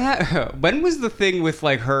when was the thing with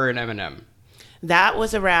like her and Eminem? That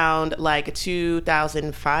was around like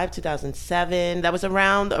 2005, 2007. That was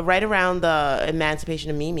right around the Emancipation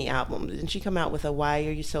of Mimi album. Didn't she come out with a Why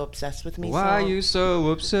Are You So Obsessed With Me song? Why Are You So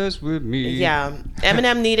Obsessed With Me? Yeah.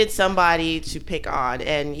 Eminem needed somebody to pick on.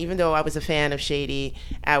 And even though I was a fan of Shady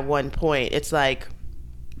at one point, it's like,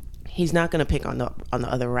 he's not going to pick on the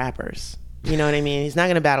other rappers. You know what I mean? He's not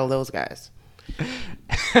going to battle those guys.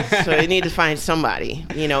 So they need to find somebody,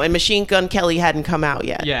 you know. And Machine Gun Kelly hadn't come out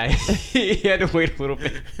yet. Yeah, he had to wait a little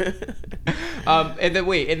bit. And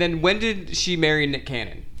then when did she marry Nick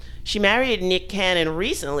Cannon? She married Nick Cannon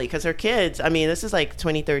recently because her kids. I mean, this is like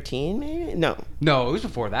 2013, maybe. No, it was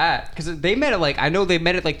before that, because they met at like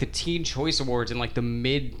the Teen Choice Awards in like the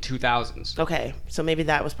mid 2000s. Okay, so maybe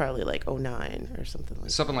that was probably like 2009 or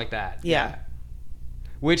something like that. Yeah.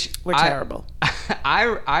 Which we're terrible.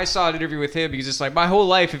 I saw an interview with him because it's like my whole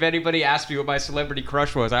life, if anybody asked me what my celebrity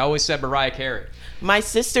crush was, I always said Mariah Carey. My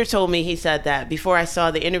sister told me he said that before I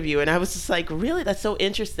saw the interview, and I was just like, really? That's so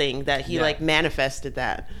interesting that he like manifested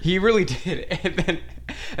that. He really did. And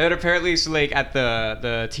then apparently, so like at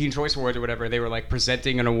the Teen Choice Awards or whatever, they were like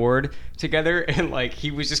presenting an award together, and like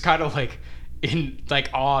he was just kind of like in like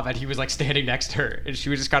awe that he was like standing next to her, and she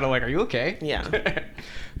was just kind of like, "Are you okay?" Yeah.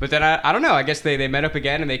 But then I don't know. I guess they met up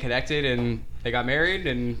again and they connected and they got married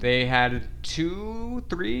and they had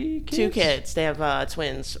 3 kids. 2 kids. They have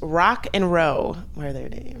twins. Rock and Roe. What are their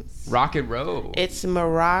names? Rock and Roe. It's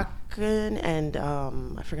Moroccan and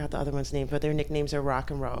I forgot the other one's name, but their nicknames are Rock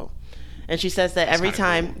and Roe. And she says that every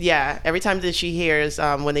time that she hears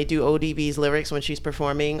when they do ODB's lyrics when she's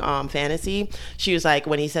performing Fantasy, she was like,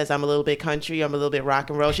 when he says, "I'm a little bit country, I'm a little bit rock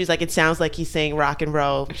and roll," she's like, it sounds like he's saying rock and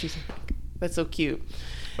roll. She's like, that's so cute.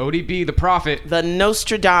 ODB, the prophet. The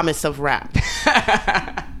Nostradamus of rap.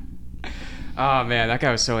 Oh, man, that guy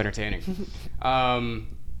was so entertaining.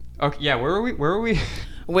 Okay, yeah, where were we?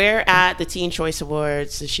 We're at the Teen Choice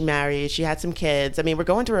Awards. She married. She had some kids. I mean, we're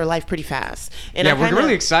going through her life pretty fast. And yeah, we're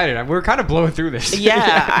really excited. We're kind of blowing through this.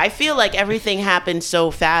 Yeah, I feel like everything happened so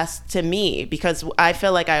fast to me because I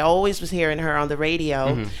feel like I always was hearing her on the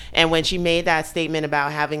radio. Mm-hmm. And when she made that statement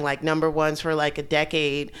about having like number ones for like a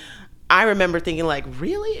decade, I remember thinking like,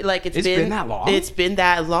 really? Like it's been that long? It's been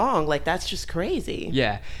that long. Like that's just crazy.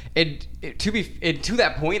 Yeah. And to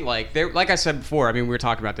that point, like I said before, I mean, we were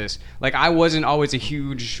talking about this. Like I wasn't always a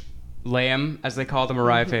huge lamb, as they call the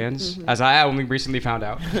Mariah fans, as I only recently found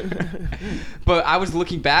out. But I was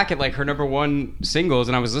looking back at like her number one singles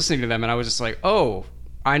and I was listening to them and I was just like, oh,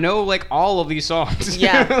 I know like all of these songs.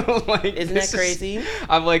 Yeah. Like, isn't that crazy?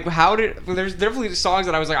 I'm like, there's definitely songs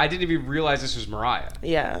that I was like, I didn't even realize this was Mariah.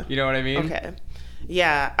 Yeah. You know what I mean? Okay.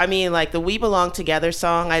 Yeah. I mean, like the We Belong Together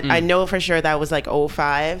song, I know for sure that was like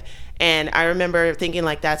 2005. And I remember thinking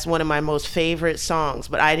like that's one of my most favorite songs,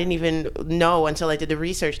 but I didn't even know until I did the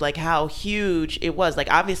research like how huge it was.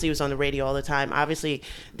 Like obviously it was on the radio all the time. Obviously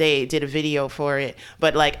they did a video for it,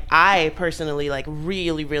 but like I personally like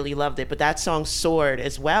really, really loved it. But that song soared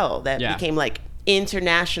as well. That became like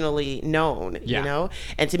internationally known, you know?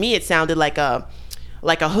 And to me it sounded like a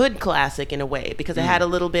hood classic in a way because it had a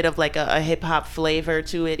little bit of like a hip hop flavor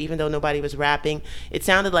to it, even though nobody was rapping. It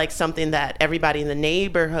sounded like something that everybody in the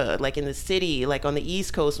neighborhood, like in the city, like on the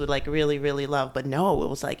East Coast would like really, really love. But no, it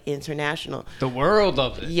was like international. The world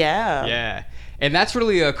loved it. Yeah. Yeah. And that's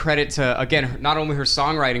really a credit to, again, not only her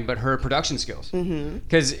songwriting, but her production skills. And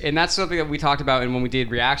that's something that we talked about and when we did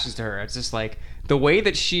reactions to her. It's just like the way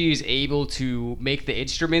that she's able to make the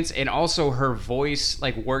instruments and also her voice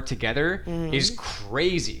like work together is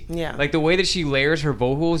crazy. Yeah. Like the way that she layers her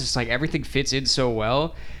vocals, it's like everything fits in so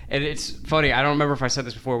well. And it's funny, I don't remember if I said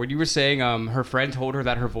this before. When you were saying her friend told her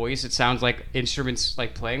that her voice, it sounds like instruments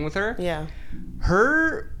like playing with her. Yeah.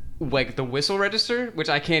 Her, like the whistle register, which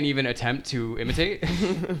I can't even attempt to imitate.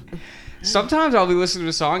 Sometimes I'll be listening to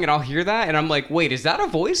a song and I'll hear that and I'm like, wait, is that a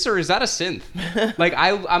voice or is that a synth? Like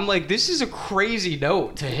I'm like, this is a crazy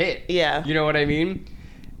note to hit. Yeah. You know what I mean?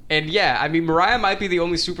 And yeah, I mean, Mariah might be the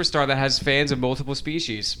only superstar that has fans of multiple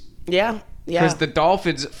species. Yeah. Yeah. Because the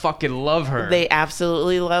Dolphins fucking love her. They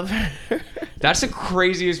absolutely love her. That's one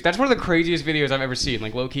of the craziest videos I've ever seen,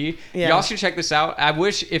 like low key. Yeah. Y'all should check this out. I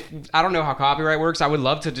don't know how copyright works. I would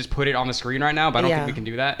love to just put it on the screen right now, but I don't think we can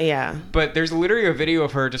do that. Yeah. But there's literally a video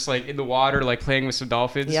of her just like in the water, like playing with some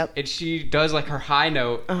dolphins. Yep. And she does like her high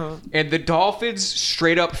note, and the dolphins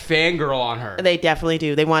straight up fangirl on her. They definitely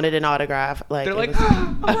do. They wanted an autograph. Like They're like,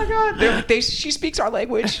 oh my god, she speaks our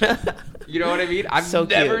language. You know what I mean? I've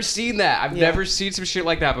never seen that. I've never seen some shit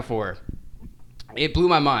like that before. It blew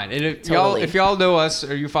my mind. And if y'all know us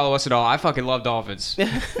or you follow us at all, I fucking love dolphins.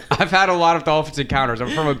 I've had a lot of dolphins encounters.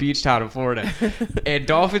 I'm from a beach town in Florida. And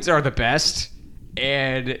dolphins are the best.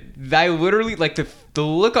 And I literally, like, the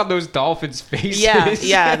look on those dolphins' faces.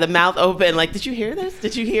 Yeah, the mouth open. Like, did you hear this?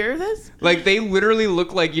 Did you hear this? Like, they literally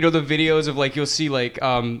look like, you know, the videos of, like, you'll see, like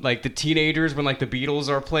the teenagers when, like, the Beatles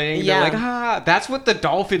are playing. Yeah. They're like, that's what the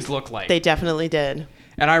dolphins look like. They definitely did.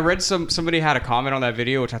 And I read somebody had a comment on that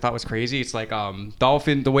video, which I thought was crazy. It's like,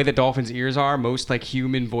 the way that dolphins' ears are, most, like,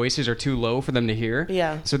 human voices are too low for them to hear.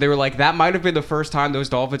 Yeah. So they were like, that might have been the first time those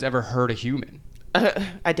dolphins ever heard a human.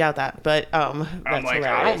 I doubt that, but that's I'm like, hilarious.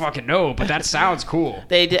 I don't fucking know, but that sounds cool.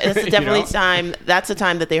 That's definitely You know? time. That's the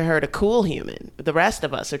time that they heard a cool human. The rest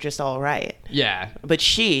of us are just all right. Yeah. But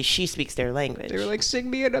she speaks their language. They were like, sing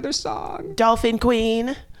me another song. Dolphin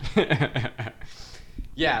Queen.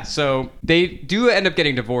 Yeah, so they do end up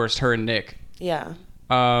getting divorced, her and Nick. Yeah.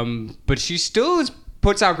 But she still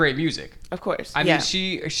puts out great music. Of course. I mean,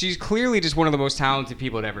 she's clearly just one of the most talented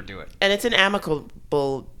people to ever do it. And it's an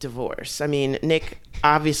amicable divorce. I mean, Nick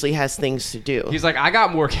obviously has things to do. He's like, I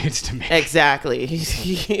got more kids to make. Exactly.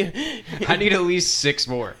 I need at least 6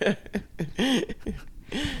 more.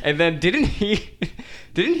 And then didn't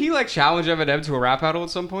he like challenge Eminem to a rap battle at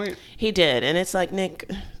some point? He did, and it's like, Nick,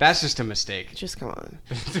 that's just a mistake. Just come on.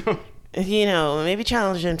 You know, maybe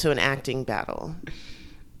challenge him to an acting battle.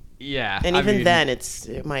 Yeah. And even then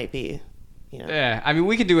it might be, you know. Yeah, I mean,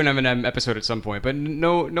 we could do an Eminem episode at some point, but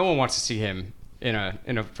no one wants to see him in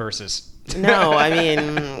a versus. No, I mean,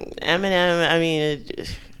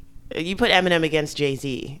 Eminem, you put Eminem against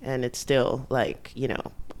Jay-Z and it's still like, you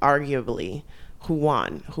know, arguably who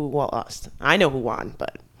won, who lost. I know who won,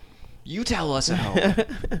 but you tell us at home.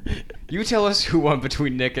 You tell us who won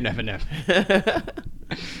between Nick and Eminem.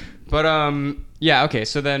 But yeah, okay.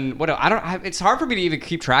 So then, what else? It's hard for me to even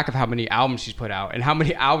keep track of how many albums she's put out and how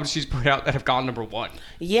many albums she's put out that have gone #1.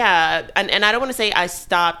 Yeah, and I don't want to say I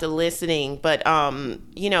stopped listening, but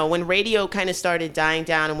you know, when radio kind of started dying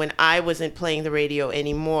down, and when I wasn't playing the radio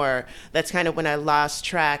anymore, that's kind of when I lost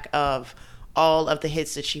track of all of the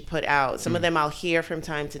hits that she put out. Some of them I'll hear from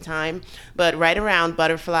time to time, but right around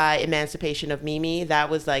Butterfly, Emancipation of Mimi, that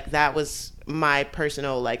was my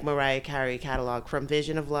personal like Mariah Carey catalog, from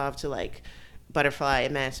Vision of Love to like Butterfly,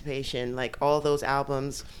 Emancipation. Like all those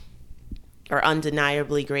albums are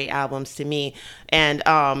undeniably great albums to me. And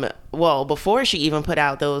well, before she even put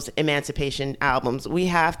out those Emancipation albums, we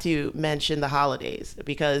have to mention The Holidays,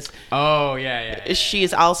 because she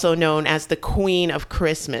is also known as the Queen of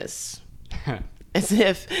Christmas. As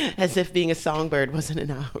if being a songbird wasn't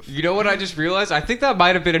enough. You know what I just realized? I think that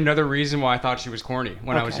might have been another reason why I thought she was corny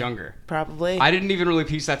when I was younger. Probably. I didn't even really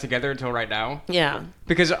piece that together until right now. Yeah.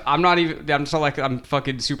 Because I'm not like I'm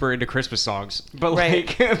fucking super into Christmas songs. But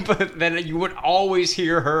like, but then you would always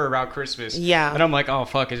hear her around Christmas. Yeah. And I'm like, oh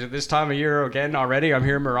fuck, is it this time of year again already? I'm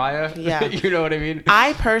hearing Mariah. Yeah. You know what I mean?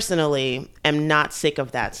 I personally am not sick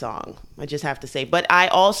of that song. I just have to say. But I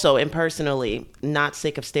also am personally not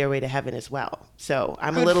sick of Stairway to Heaven as well. So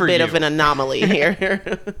I'm a little bit of an anomaly here.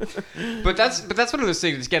 But that's one of those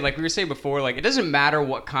things, again, like we were saying before, like it doesn't matter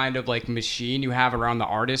what kind of like machine you have around the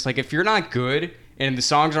artist. Like if you're not good and the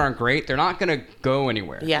songs aren't great, they're not going to go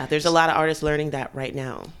anywhere. Yeah, there's a lot of artists learning that right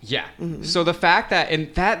now. Yeah. Mm-hmm. So the fact that,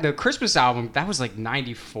 the Christmas album, that was like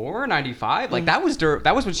 94, 95. Like that was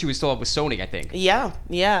when she was still up with Sony, I think. Yeah.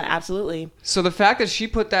 Yeah, absolutely. So the fact that she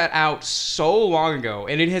put that out so long ago,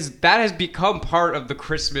 and that has become part of the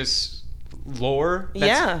Christmas lore.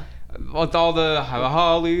 with all the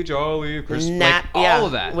holly jolly Christmas, all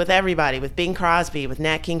of that with everybody, with Bing Crosby, with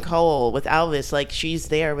Nat King Cole, with Elvis. Like, she's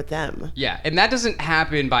there with them. Yeah, and that doesn't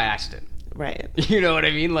happen by accident. Right. You know what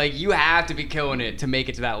I mean? Like, you have to be killing it to make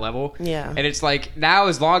it to that level. Yeah. And it's like, now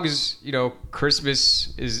as long as,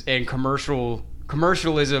 Christmas is and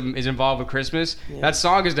commercialism is involved with Christmas, that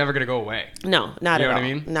song is never going to go away. No, not at all. You know what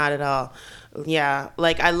I mean? Not at all. Yeah.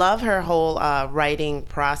 Like, I love her whole writing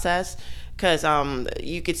process. Because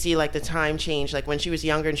you could see like the time change. Like when she was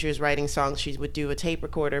younger and she was writing songs, she would do a tape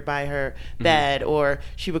recorder by her bed, or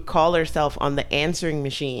she would call herself on the answering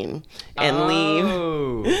machine and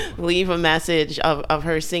leave a message of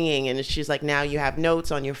her singing. And she's like, now you have notes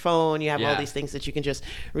on your phone. You have all these things that you can just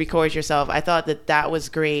record yourself. I thought that was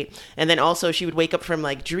great. And then also she would wake up from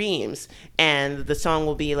like dreams and the song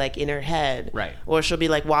will be like in her head. Right. Or she'll be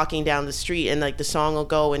like walking down the street and like the song will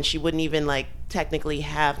go and she wouldn't even like technically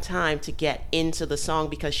have time to get into the song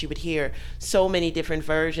because she would hear so many different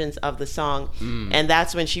versions of the song. And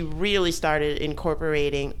that's when she really started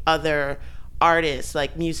incorporating other artists,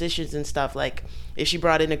 like musicians and stuff. Like if she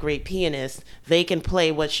brought in a great pianist, they can play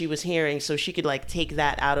what she was hearing, so she could like take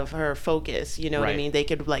that out of her focus, you know what I mean? They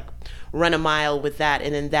could like run a mile with that,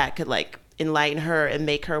 and then that could like enlighten her and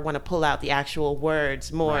make her want to pull out the actual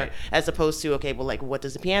words more, as opposed to, okay, well, like, what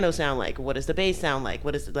does the piano sound like? What does the bass sound like?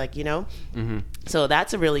 What is it like, So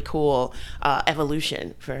that's a really cool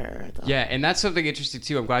evolution for her. Yeah, and that's something interesting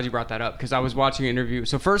too. I'm glad you brought that up because I was watching an interview.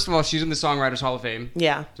 So first of all, she's in the Songwriters Hall of Fame.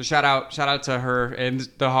 Yeah. So shout out to her and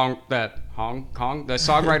the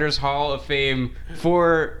Songwriters Hall of Fame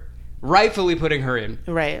for rightfully putting her in.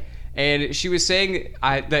 Right. And she was saying,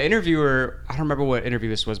 the interviewer, I don't remember what interview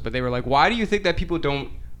this was, but they were like, why do you think that people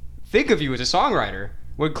don't think of you as a songwriter?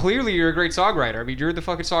 When clearly you're a great songwriter. I mean, you're the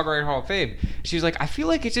fucking Songwriter Hall of Fame. She's like, I feel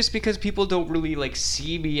like it's just because people don't really like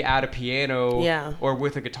see me at a piano or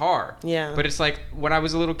with a guitar. Yeah. But it's like, when I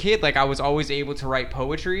was a little kid, like I was always able to write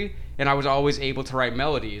poetry and I was always able to write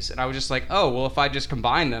melodies. And I was just like, oh, well, if I just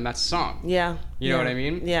combine them, that's a song. Yeah. You know what I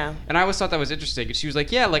mean? Yeah. And I always thought that was interesting. And she was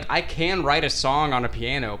like, yeah, like I can write a song on a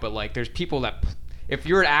piano, but like there's people that, if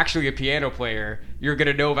you're actually a piano player, you're going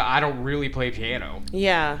to know that I don't really play piano.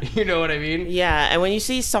 Yeah. You know what I mean? Yeah. And when you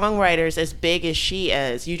see songwriters as big as she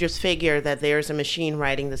is, you just figure that there's a machine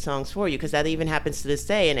writing the songs for you, because that even happens to this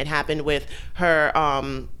day. And it happened with her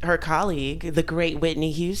her colleague, the great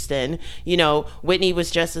Whitney Houston. You know, Whitney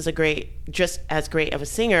was just as great of a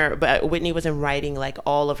singer, but Whitney wasn't writing like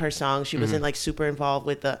all of her songs. She wasn't like super involved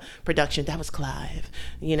with the production. That was Clive,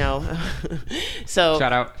 you know. So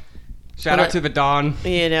Shout out to the Dawn.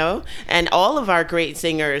 You know, and all of our great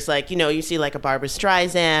singers, like, you know, you see like a Barbra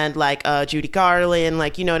Streisand, like Judy Garland,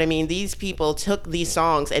 like, you know what I mean? These people took these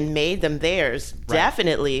songs and made them theirs,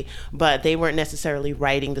 definitely, but they weren't necessarily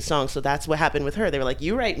writing the songs. So that's what happened with her. They were like,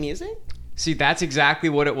 you write music? See, that's exactly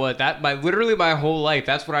what it was. Literally my whole life,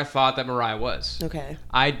 that's what I thought that Mariah was. Okay.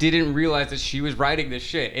 I didn't realize that she was writing this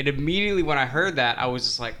shit. And immediately when I heard that, I was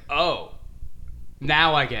just like, oh.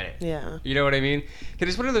 Now I get it. Yeah. You know what I mean? Because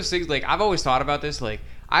it's one of those things, like, I've always thought about this. Like,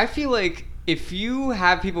 I feel like if you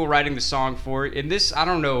have people writing the song for you, and this, I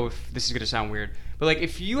don't know if this is going to sound weird, but, like,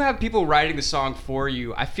 if you have people writing the song for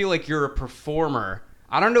you, I feel like you're a performer.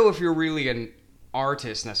 I don't know if you're really an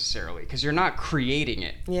artist necessarily, because you're not creating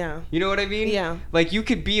it. Yeah. You know what I mean? Yeah. Like, you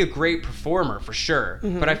could be a great performer for sure,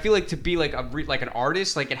 but I feel like to be like an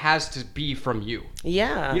artist, like, it has to be from you.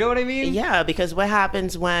 Yeah. You know what I mean? Yeah, because what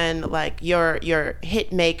happens when like your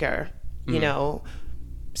hit maker, you know,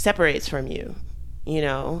 separates from you, you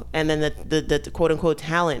know, and then the quote unquote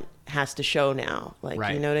talent has to show now,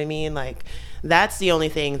 like, you know what I mean? Like, that's the only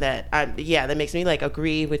thing that that makes me like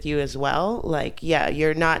agree with you as well. Like, yeah,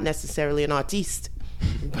 you're not necessarily an artiste,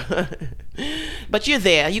 but you're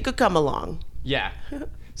there. You could come along. Yeah.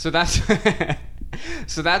 So that's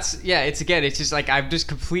it's just like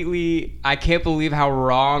I can't believe how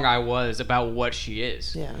wrong I was about what she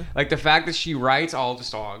is. Yeah. Like the fact that she writes all the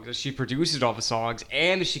songs, that she produces all the songs,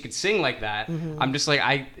 and that she could sing like that. I'm just like,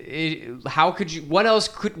 what else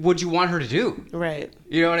would you want her to do? Right.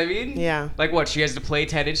 You know what I mean? Yeah. Like what? She has to play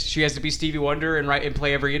tennis. She has to be Stevie Wonder and write and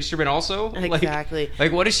play every instrument also? Exactly.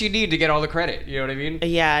 Like what does she need to get all the credit? You know what I mean?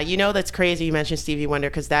 Yeah. You know, that's crazy you mentioned Stevie Wonder,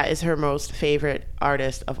 because that is her most favorite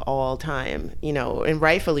artist of all time, you know, and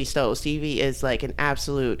rightfully so. Stevie is like an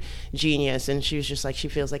absolute genius, and she was just like, she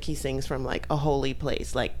feels like he sings from like a holy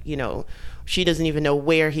place. Like, you know, she doesn't even know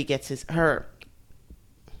where he gets his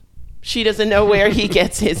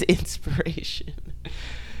inspiration.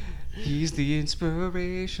 He's the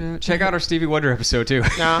inspiration. Check out our Stevie Wonder episode too.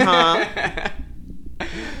 Uh-huh.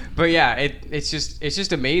 But yeah, it's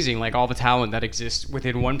just amazing, like all the talent that exists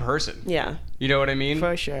within one person. Yeah. You know what I mean?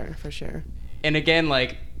 For sure. And again,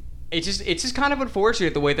 like it's just kind of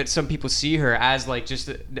unfortunate the way that some people see her as like just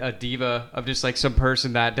a diva of just like some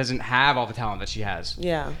person that doesn't have all the talent that she has.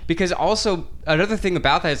 Yeah. Because also another thing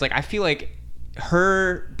about that is like I feel like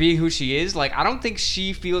her being who she is, like I don't think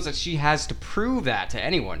she feels that she has to prove that to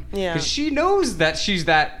anyone. Yeah. Because she knows that she's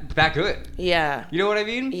that good. Yeah. You know what I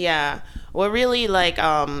mean? Yeah. What really like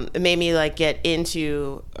made me like get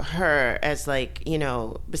into her as like, you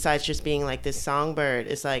know, besides just being like this songbird,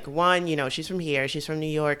 is like, one, you know, she's from here, she's from New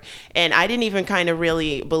York, and I didn't even kind of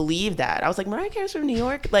really believe that. I was like, Mariah Carey's from New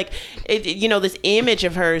York, like it, you know, this image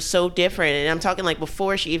of her is so different, and I'm talking like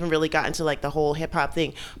before she even really got into like the whole hip hop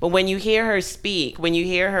thing. But when you hear her speak, when you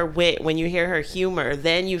hear her wit, when you hear her humor,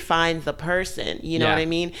 then you find the person. You know what I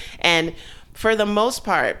mean? And for the most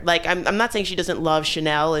part, like I'm not saying she doesn't love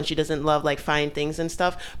Chanel and she doesn't love like fine things and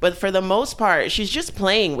stuff, but for the most part, she's just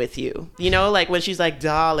playing with you, you know, like when she's like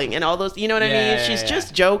darling and all those, you know what I mean? She's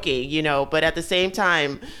just joking, you know, but at the same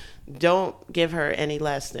time, don't give her any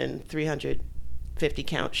less than 350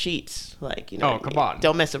 count sheets, like, you know. Oh, come on.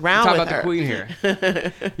 Don't mess around with her. Talk about the queen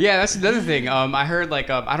here. Yeah, that's another thing. I heard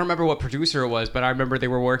like I don't remember what producer it was, but I remember they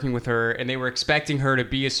were working with her and they were expecting her to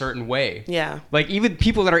be a certain way. Yeah. Like even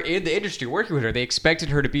people that are in the industry working with her, they expected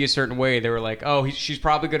her to be a certain way. They were like, oh, she's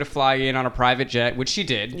probably going to fly in on a private jet, which she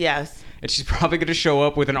did. Yes. And she's probably going to show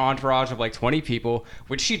up with an entourage of like 20 people,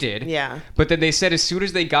 which she did. Yeah. But then they said as soon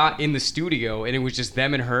as they got in the studio and it was just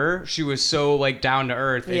them and her, she was so like down to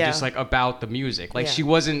earth and just like about the music. Like she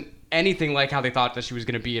wasn't anything like how they thought that she was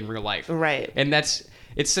going to be in real life. Right. And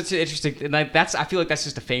it's such an interesting, and like I feel like that's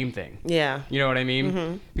just a fame thing. Yeah. You know what I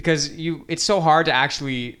mean? Because it's so hard to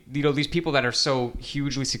actually, you know, these people that are so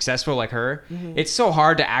hugely successful like her, it's so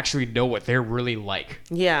hard to actually know what they're really like.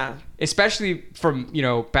 Yeah. Especially from, you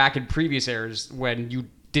know, back in previous eras when you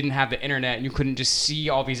didn't have the internet and you couldn't just see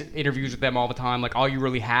all these interviews with them all the time. Like all you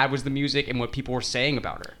really had was the music and what people were saying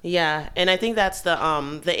about her. Yeah, and I think that's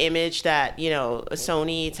the image that, you know,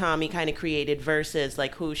 Tommy kind of created versus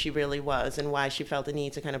like who she really was and why she felt the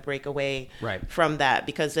need to kind of break away from that,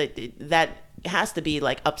 because that has to be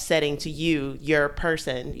like upsetting to you, your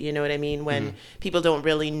person, you know what I mean, when people don't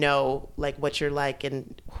really know like what you're like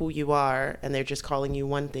and who you are, and they're just calling you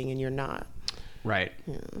one thing and you're not. Right.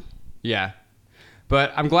 Yeah.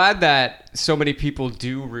 But I'm glad that so many people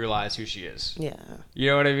do realize who she is. Yeah.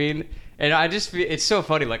 You know what I mean? And I just feel, it's so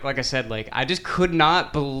funny. Like I said, like I just could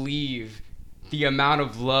not believe the amount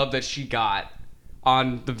of love that she got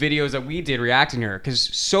on the videos that we did reacting to her,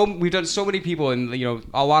 because we've done so many people, and you know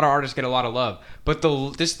a lot of artists get a lot of love, but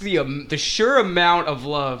the sheer amount of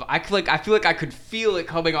love, I feel like I could feel it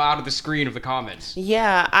coming out of the screen of the comments.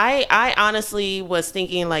 Yeah, I honestly was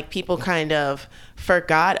thinking like people kind of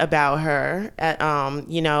forgot about her.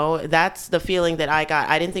 You know, that's the feeling that I got.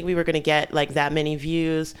 I didn't think we were gonna get like that many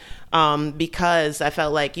views. Because I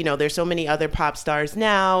felt like, you know, there's so many other pop stars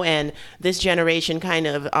now, and this generation kind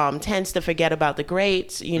of tends to forget about the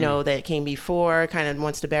greats, you know, that came before, kind of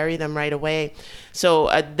wants to bury them right away. So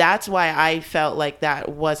that's why I felt like that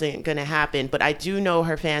wasn't going to happen. But I do know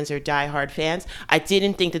her fans are diehard fans. I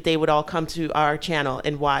didn't think that they would all come to our channel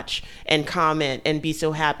and watch and comment and be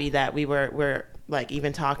so happy that we're like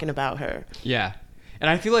even talking about her. Yeah. And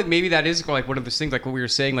I feel like maybe that is like one of those things, like what we were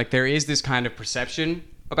saying, like there is this kind of perception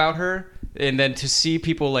about her, and then to see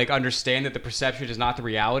people like understand that the perception is not the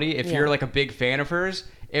reality. If you're like a big fan of hers,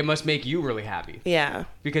 it must make you really happy. Yeah.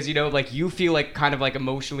 Because, you know, like you feel like kind of like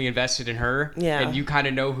emotionally invested in her, and you kind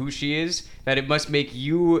of know who she is, that it must make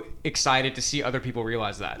you excited to see other people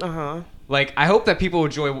realize that. Like I hope that people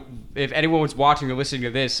enjoy, if anyone was watching or listening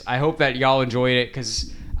to this, I hope that y'all enjoyed it,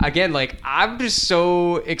 because again, like I'm just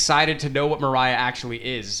so excited to know what Mariah actually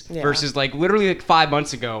is, versus like literally like 5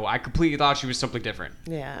 months ago, I completely thought she was something different.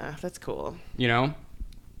 Yeah, that's cool. You know?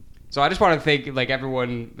 So I just want to thank like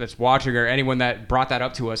everyone that's watching, or anyone that brought that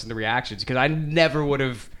up to us in the reactions, because I never would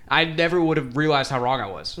have realized how wrong I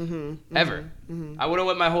was. Ever. I would have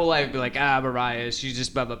went my whole life and be like, Mariah, she's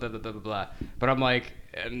just blah, blah, blah, blah, blah, blah. But I'm like,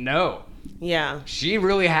 no. Yeah. She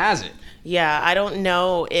really has it. Yeah, I don't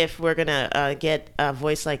know if we're going to get a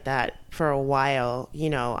voice like that for a while.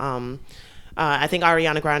 You know, I think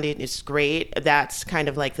Ariana Grande is great. That's kind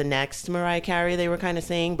of like the next Mariah Carey, they were kind of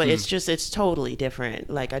saying. But it's totally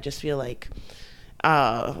different. Like, I just feel like,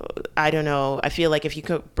 I don't know. I feel like if you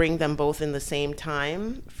could bring them both in the same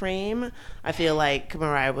time frame, I feel like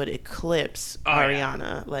Mariah would eclipse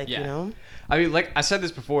Ariana. Like, you know? I mean, like I said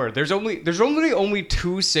this before, there's only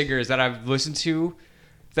 2 singers that I've listened to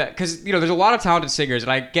that, because there's a lot of talented singers,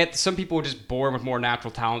 and I get some people are just born with more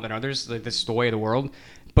natural talent than others. Like, this is the way of the world.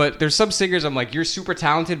 But there's some singers I'm like, you're super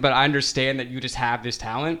talented, but I understand that you just have this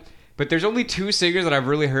talent. But there's only 2 singers that I've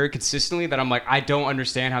really heard consistently that I'm like, I don't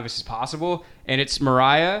understand how this is possible, and it's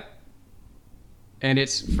Mariah and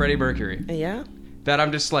it's Freddie Mercury. Yeah. That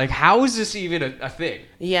I'm just like, how is this even a thing?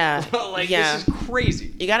 Yeah. This is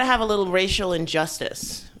crazy. You got to have a little racial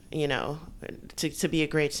injustice, to be a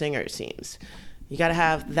great singer, it seems. You got to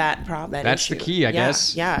have that problem. That's issue. The key, I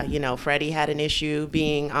guess. Yeah. Freddie had an issue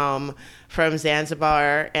being from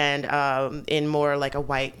Zanzibar and in more like a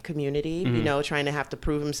white community, trying to have to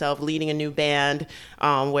prove himself, leading a new band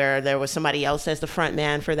where there was somebody else as the front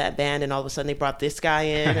man for that band, and all of a sudden they brought this guy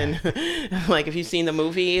in. And like, if you've seen the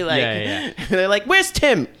movie, like, they're like, where's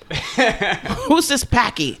Tim? Who's this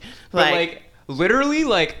Packy? Like literally,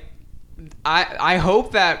 like, I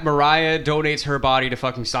hope that Mariah donates her body to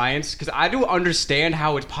fucking science, because I do understand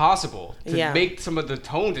how it's possible to make some of the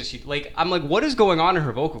tones that she, like, I'm like, what is going on in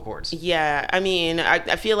her vocal cords? Yeah, I mean,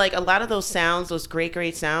 I feel like a lot of those sounds, those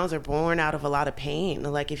great sounds, are born out of a lot of pain.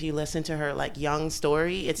 Like, if you listen to her, like, young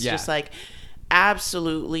story, it's just, like,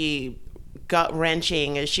 absolutely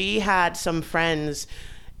gut-wrenching. She had some friends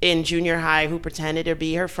in junior high who pretended to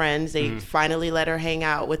be her friends. They finally let her hang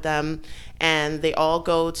out with them, and they all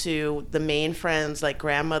go to the main friend's, like,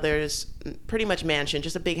 grandmother's pretty much mansion,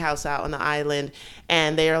 just a big house out on the island,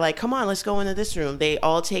 and they are like, come on, let's go into this room. They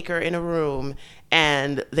all take her in a room,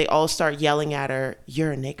 and they all start yelling at her,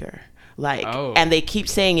 you're a nigger. Like, and they keep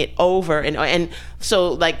saying it over and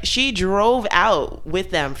so, like, she drove out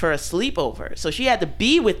with them for a sleepover, so she had to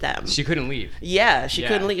be with them. She couldn't leave. Yeah, she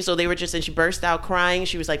couldn't leave. So they were just, and she burst out crying.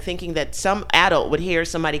 She was like thinking that some adult would hear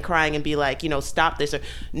somebody crying and be like, stop this. Or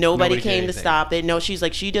nobody came to stop it. No, she's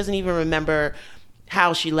like, she doesn't even remember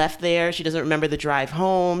how she left there. She doesn't remember the drive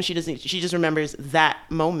home. She just remembers that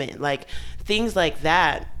moment. Like, things like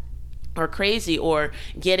that are crazy. Or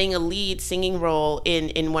getting a lead singing role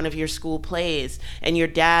in one of your school plays, and your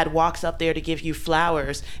dad walks up there to give you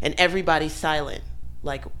flowers and everybody's silent.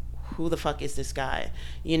 Like, who the fuck is this guy?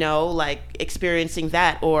 Like, experiencing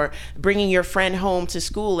that. Or bringing your friend home to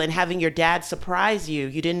school and having your dad surprise you.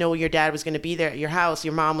 You didn't know your dad was going to be there at your house.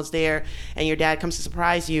 Your mom was there, and your dad comes to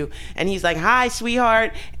surprise you, and he's like, hi,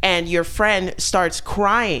 sweetheart. And your friend starts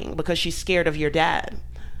crying because she's scared of your dad.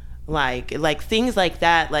 Like things like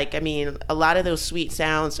that. Like, I mean, a lot of those sweet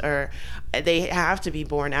sounds they have to be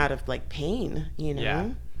born out of, like, pain,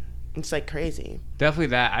 Yeah. It's, like, crazy. Definitely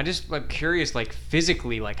that. I'm curious, like,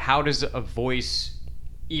 physically, like, how does a voice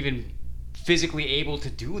even physically able to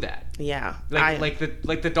do that? Yeah. Like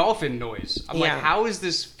the dolphin noise. I'm like, how is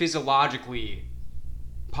this physiologically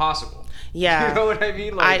possible? Yeah. You know what I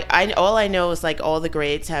mean? Like, I all I know is, like, all the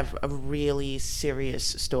grades have a really serious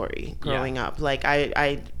story growing up. Like,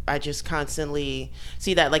 I just constantly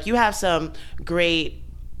see that. Like, you have some great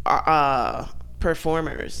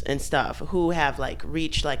performers and stuff who have, like,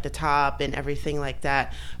 reached, like, the top and everything like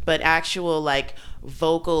that, but actual, like,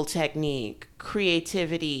 vocal technique,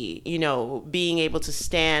 creativity, being able to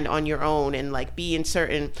stand on your own and, like, be in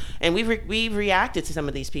certain, and we've reacted to some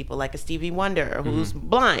of these people, like a Stevie Wonder who's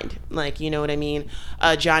blind, like, you know what I mean,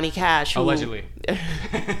 Johnny Cash, who, allegedly.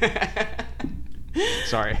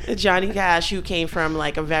 Sorry. Johnny Cash, who came from,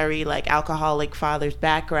 like, a very, like, alcoholic father's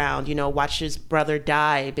background, watched his brother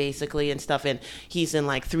die, basically, and stuff, and he's in,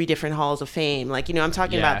 like, 3 different halls of fame. Like, I'm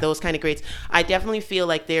talking about those kind of greats. I definitely feel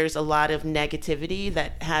like there's a lot of negativity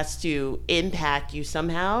that has to impact you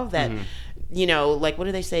somehow, that like, what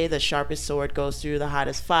do they say? The sharpest sword goes through the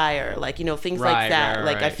hottest fire. Like, things like that.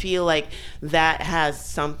 I feel like that has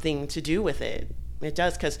something to do with it. It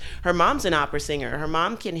does, because her mom's an opera singer. Her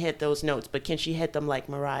mom can hit those notes, but can she hit them like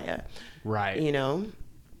Mariah? Right.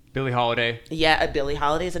 Billie Holiday. Yeah, Billie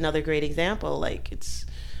Holiday is another great example. Like, it's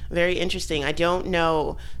very interesting. I don't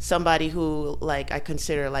know somebody who, like, I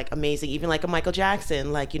consider, like, amazing, even like a Michael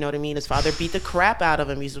Jackson. Like, you know what I mean? His father beat the crap out of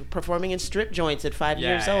him. He's performing in strip joints at 5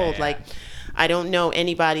 years old. Yeah. Like, I don't know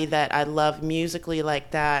anybody that I love musically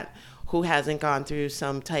like that who hasn't gone through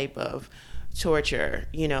some type of torture,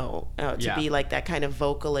 to be like that kind of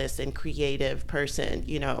vocalist and creative person.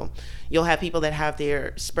 You'll have people that have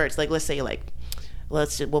their spurts, like, let's say, like,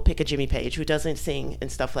 we'll pick a Jimmy Page who doesn't sing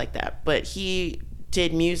and stuff like that, but he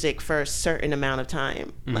did music for a certain amount of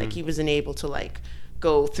time. Like, he wasn't able to, like,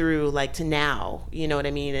 go through, like, to now, you know what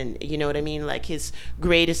I mean? And you know what I mean? Like, his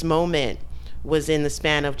greatest moment was in the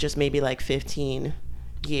span of just maybe, like, 15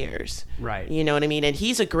 years. Right. You know what I mean? And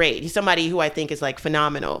he's somebody who I think is, like,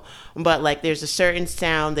 phenomenal, but, like, there's a certain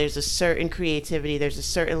sound, there's a certain creativity, there's a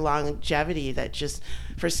certain longevity that just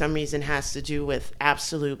for some reason has to do with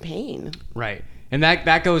absolute pain. Right. And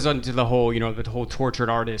that goes on to the whole, the whole tortured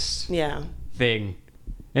artist thing.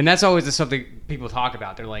 And that's always something people talk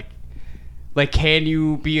about. They're like, can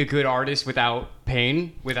you be a good artist without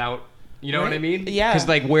pain? Without, you know what I mean? Yeah. Because,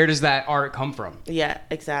 like, where does that art come from? Yeah,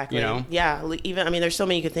 exactly. You know? Yeah. Even, I mean, there's so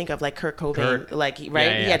many you could think of, like Kurt Cobain. Like, right?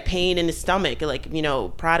 Yeah, yeah. He had pain in his stomach. Like,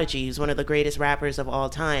 Prodigy, who's one of the greatest rappers of all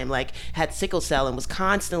time, like, had sickle cell and was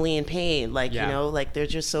constantly in pain. Like, like,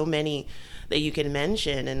 there's just so many that you can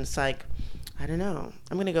mention. And it's like, I don't know.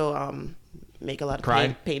 I'm going to go make a lot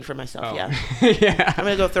of pain for myself. Oh. Yeah. Yeah. I'm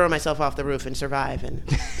going to go throw myself off the roof and survive and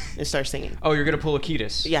start singing. Oh, you're going to pull a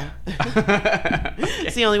Ketis. Yeah.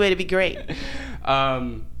 It's the only way to be great.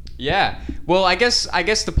 Yeah. Well, I guess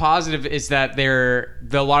the positive is that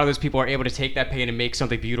a lot of those people are able to take that pain and make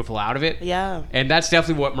something beautiful out of it. Yeah. And that's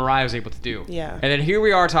definitely what Mariah was able to do. Yeah. And then here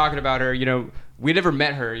we are talking about her, we never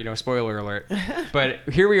met her, spoiler alert. But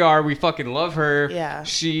here we are. We fucking love her. Yeah.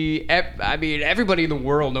 Everybody in the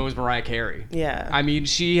world knows Mariah Carey. Yeah. I mean,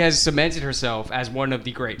 she has cemented herself as one of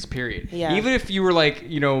the greats, period. Yeah. Even if you were like,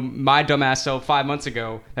 my dumbass self 5 months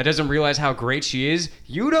ago that doesn't realize how great she is,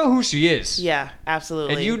 you know who she is. Yeah,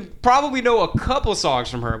 absolutely. And you probably know a couple songs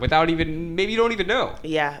from her maybe you don't even know.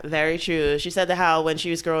 Yeah, very true. She said that how when she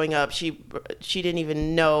was growing up, she didn't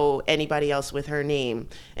even know anybody else with her name.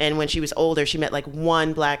 And when she was older, she met like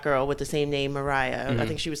one black girl with the same name, Mariah. Mm-hmm. I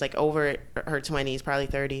think she was like over her 20s, probably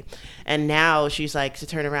 30. And now she's like to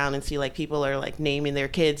turn around and see like people are like naming their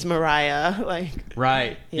kids Mariah. Like,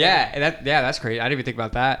 right. Yeah. That's crazy. I didn't even think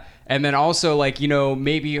about that. And then also like,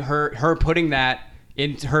 maybe her putting that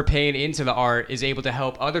into her pain into the art is able to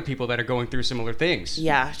help other people that are going through similar things.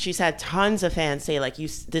 Yeah, she's had tons of fans say like,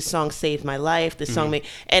 this song saved my life. This song made,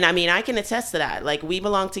 and I mean, I can attest to that. Like, We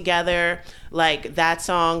Belong Together, like that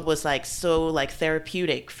song was like so like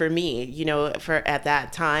therapeutic for me, for at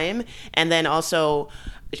that time. And then also,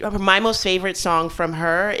 my most favorite song from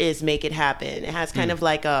her is Make It Happen. It has kind of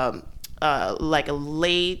like a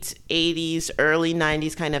late 80s, early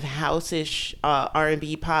 90s kind of house-ish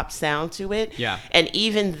R&B pop sound to it. Yeah. And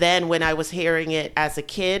even then, when I was hearing it as a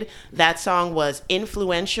kid, that song was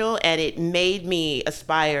influential and it made me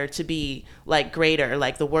aspire to be like greater.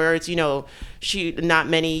 Like the words, not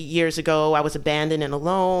many years ago, I was abandoned and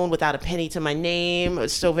alone without a penny to my name. I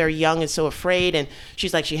was so very young and so afraid. And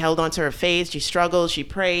she's like, she held onto her faith. She struggled. She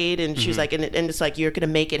prayed. And she's like, and it's like, you're going to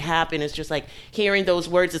make it happen. It's just like hearing those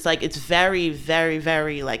words. It's like, it's very, very,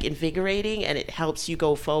 very like invigorating and it helps you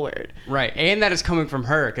go forward. Right. And that is coming from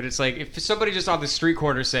her. Cause it's like, if somebody just on the street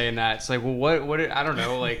corner saying that, it's like, well, what, I don't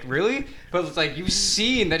know, like really? But it's like, you've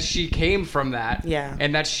seen that she came from that. Yeah.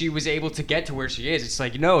 And that she was able to get to where she is. It's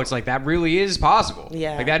like, it's like that really is possible.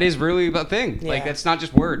 Yeah. Like that is really a thing. Yeah. Like that's not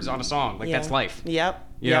just words on a song. Like that's life. Yep.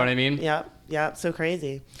 You know what I mean? Yep. So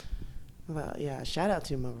crazy. Well, yeah. Shout out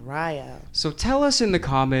to Mariah. So tell us in the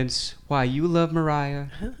comments why you love Mariah.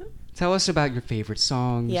 Tell us about your favorite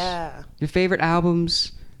songs. Yeah. Your favorite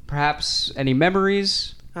albums. Perhaps any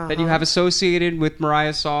memories that you have associated with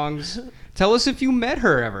Mariah's songs. Tell us if you met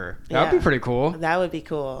her ever. That would be pretty cool. That would be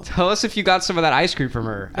cool. Tell us if you got some of that ice cream from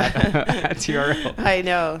her at TRL. I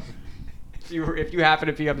know. If you happen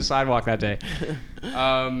to be on the sidewalk that day.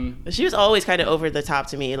 She was always kind of over the top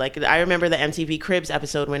to me. Like, I remember the MTV Cribs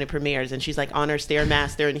episode when it premieres, and she's like on her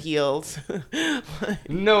Stairmaster in heels.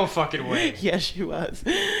 No fucking way. Yeah, she was.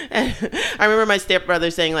 And I remember my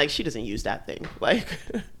stepbrother saying, like, she doesn't use that thing. Like,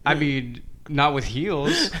 I mean, not with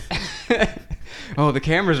heels. Oh, the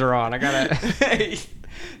cameras are on. I gotta.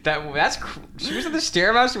 She was at the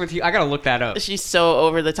Stairmaster with you. I gotta look that up. She's so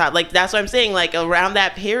over the top. Like, that's what I'm saying. Like, around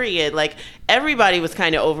that period, like, everybody was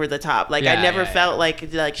kind of over the top. Like, I never felt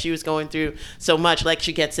like she was going through so much. Like,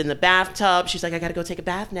 she gets in the bathtub. She's like, I gotta go take a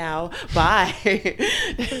bath now. Bye.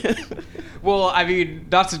 Well, I mean,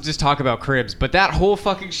 not to just talk about Cribs, but that whole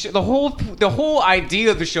fucking the whole idea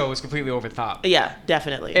of the show was completely over the top. Yeah,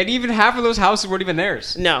 definitely. And even half of those houses weren't even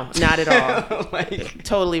theirs. No, not at all. Like,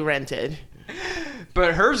 totally rented.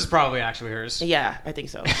 But hers is probably actually hers. Yeah, I think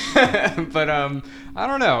so. But I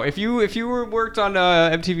don't know. If you worked on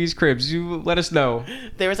MTV's Cribs, you let us know.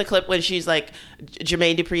 There was a clip when she's like,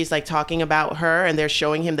 Jermaine Dupri's like talking about her, and they're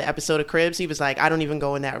showing him the episode of Cribs. He was like, I don't even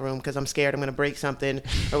go in that room because I'm scared I'm gonna break something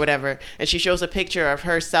or whatever. And she shows a picture of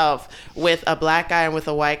herself with a black guy and with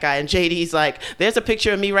a white guy, and JD's like, there's a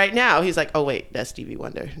picture of me right now. He's like, oh wait, that's Stevie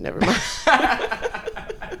Wonder. Never mind.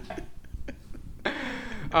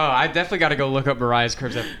 Oh, I definitely got to go look up Mariah's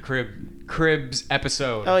Cribs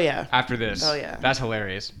episode. Oh, yeah. After this. Oh, yeah. That's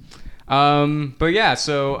hilarious. But yeah,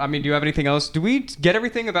 so, I mean, do you have anything else? Do we get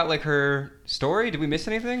everything about, like, her story? Did we miss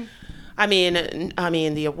anything? I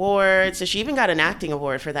mean, the awards. So she even got an acting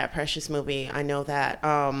award for that Precious movie. I know that.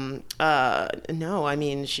 No, I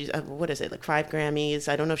mean, she's what is it, like 5 Grammys?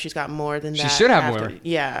 I don't know if she's got more than that. She should have more.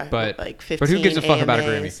 Yeah, but like 15. But who gives a fuck about a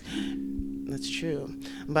AMAs. Grammy? That's true.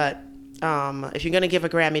 But if you're gonna give a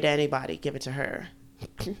Grammy to anybody, give it to her.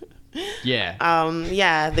 Yeah.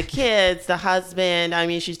 Yeah, the kids, the husband. I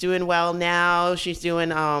mean, she's doing well now. She's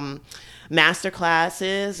doing master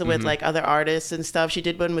classes with like other artists and stuff. She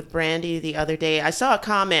did one with Brandy the other day. I saw a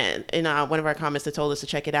comment in one of our comments that told us to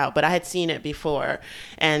check it out, but I had seen it before.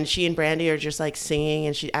 And she and Brandy are just like singing,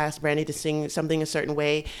 and she asked Brandy to sing something a certain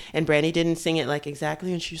way, and Brandy didn't sing it like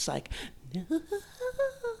exactly, and she's like,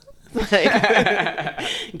 like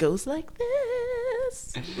goes like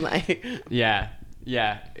this, like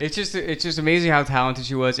Yeah, it's just amazing how talented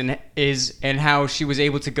she was and how she was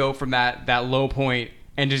able to go from that low point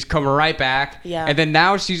and just come right back. Yeah. And then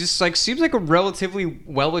now she just like seems like a relatively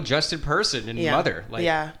well-adjusted person and mother. Like,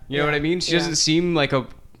 you know what I mean? She doesn't seem like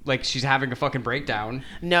she's having a fucking breakdown.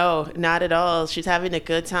 No, not at all. She's having a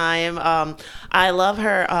good time. I love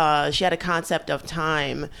her. She had a concept of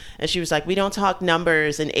time, and she was like, we don't talk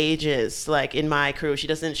numbers and ages like in my crew. She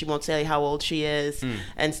won't say how old she is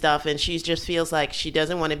and stuff. And she just feels like she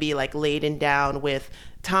doesn't want to be like laden down with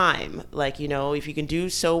time. Like, you know, if you can do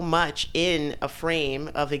so much in a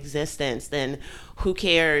frame of existence, then who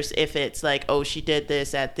cares if it's like, oh, she did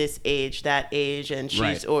this at this age, that age, and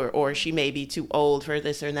she's or she may be too old for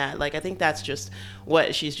this or that. Like, I think that's just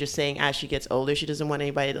what she's just saying. As she gets older, she doesn't want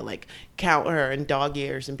anybody to like count her in dog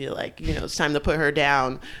years and be like, you know, it's time to put her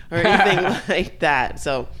down or anything like that.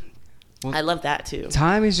 So well, I love that too.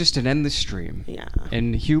 Time is just an endless stream. Yeah.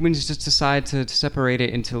 And humans just decide to separate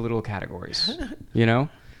it into little categories, you know?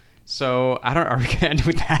 So are we gonna end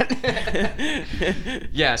with that?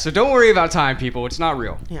 Yeah. So don't worry about time, people. It's not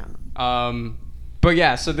real. Yeah. But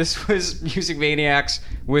yeah. So this was Music Maniacs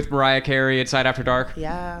with Mariah Carey, Inside After Dark.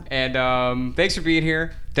 Yeah. And thanks for being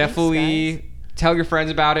here. Definitely tell your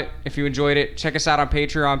friends about it if you enjoyed it. Check us out on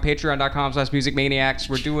Patreon, patreon.com/musicmaniacs.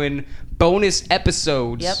 We're doing bonus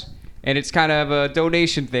episodes. Yep. And it's kind of a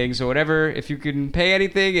donation thing. So whatever, if you can pay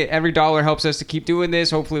anything, every dollar helps us to keep doing this.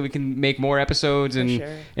 Hopefully we can make more episodes and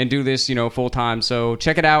do this, you know, full time. So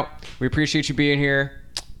check it out. We appreciate you being here,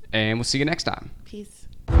 and we'll see you next time. Peace.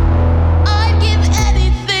 I'd give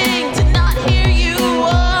anything to not hear you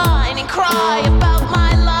whine and cry about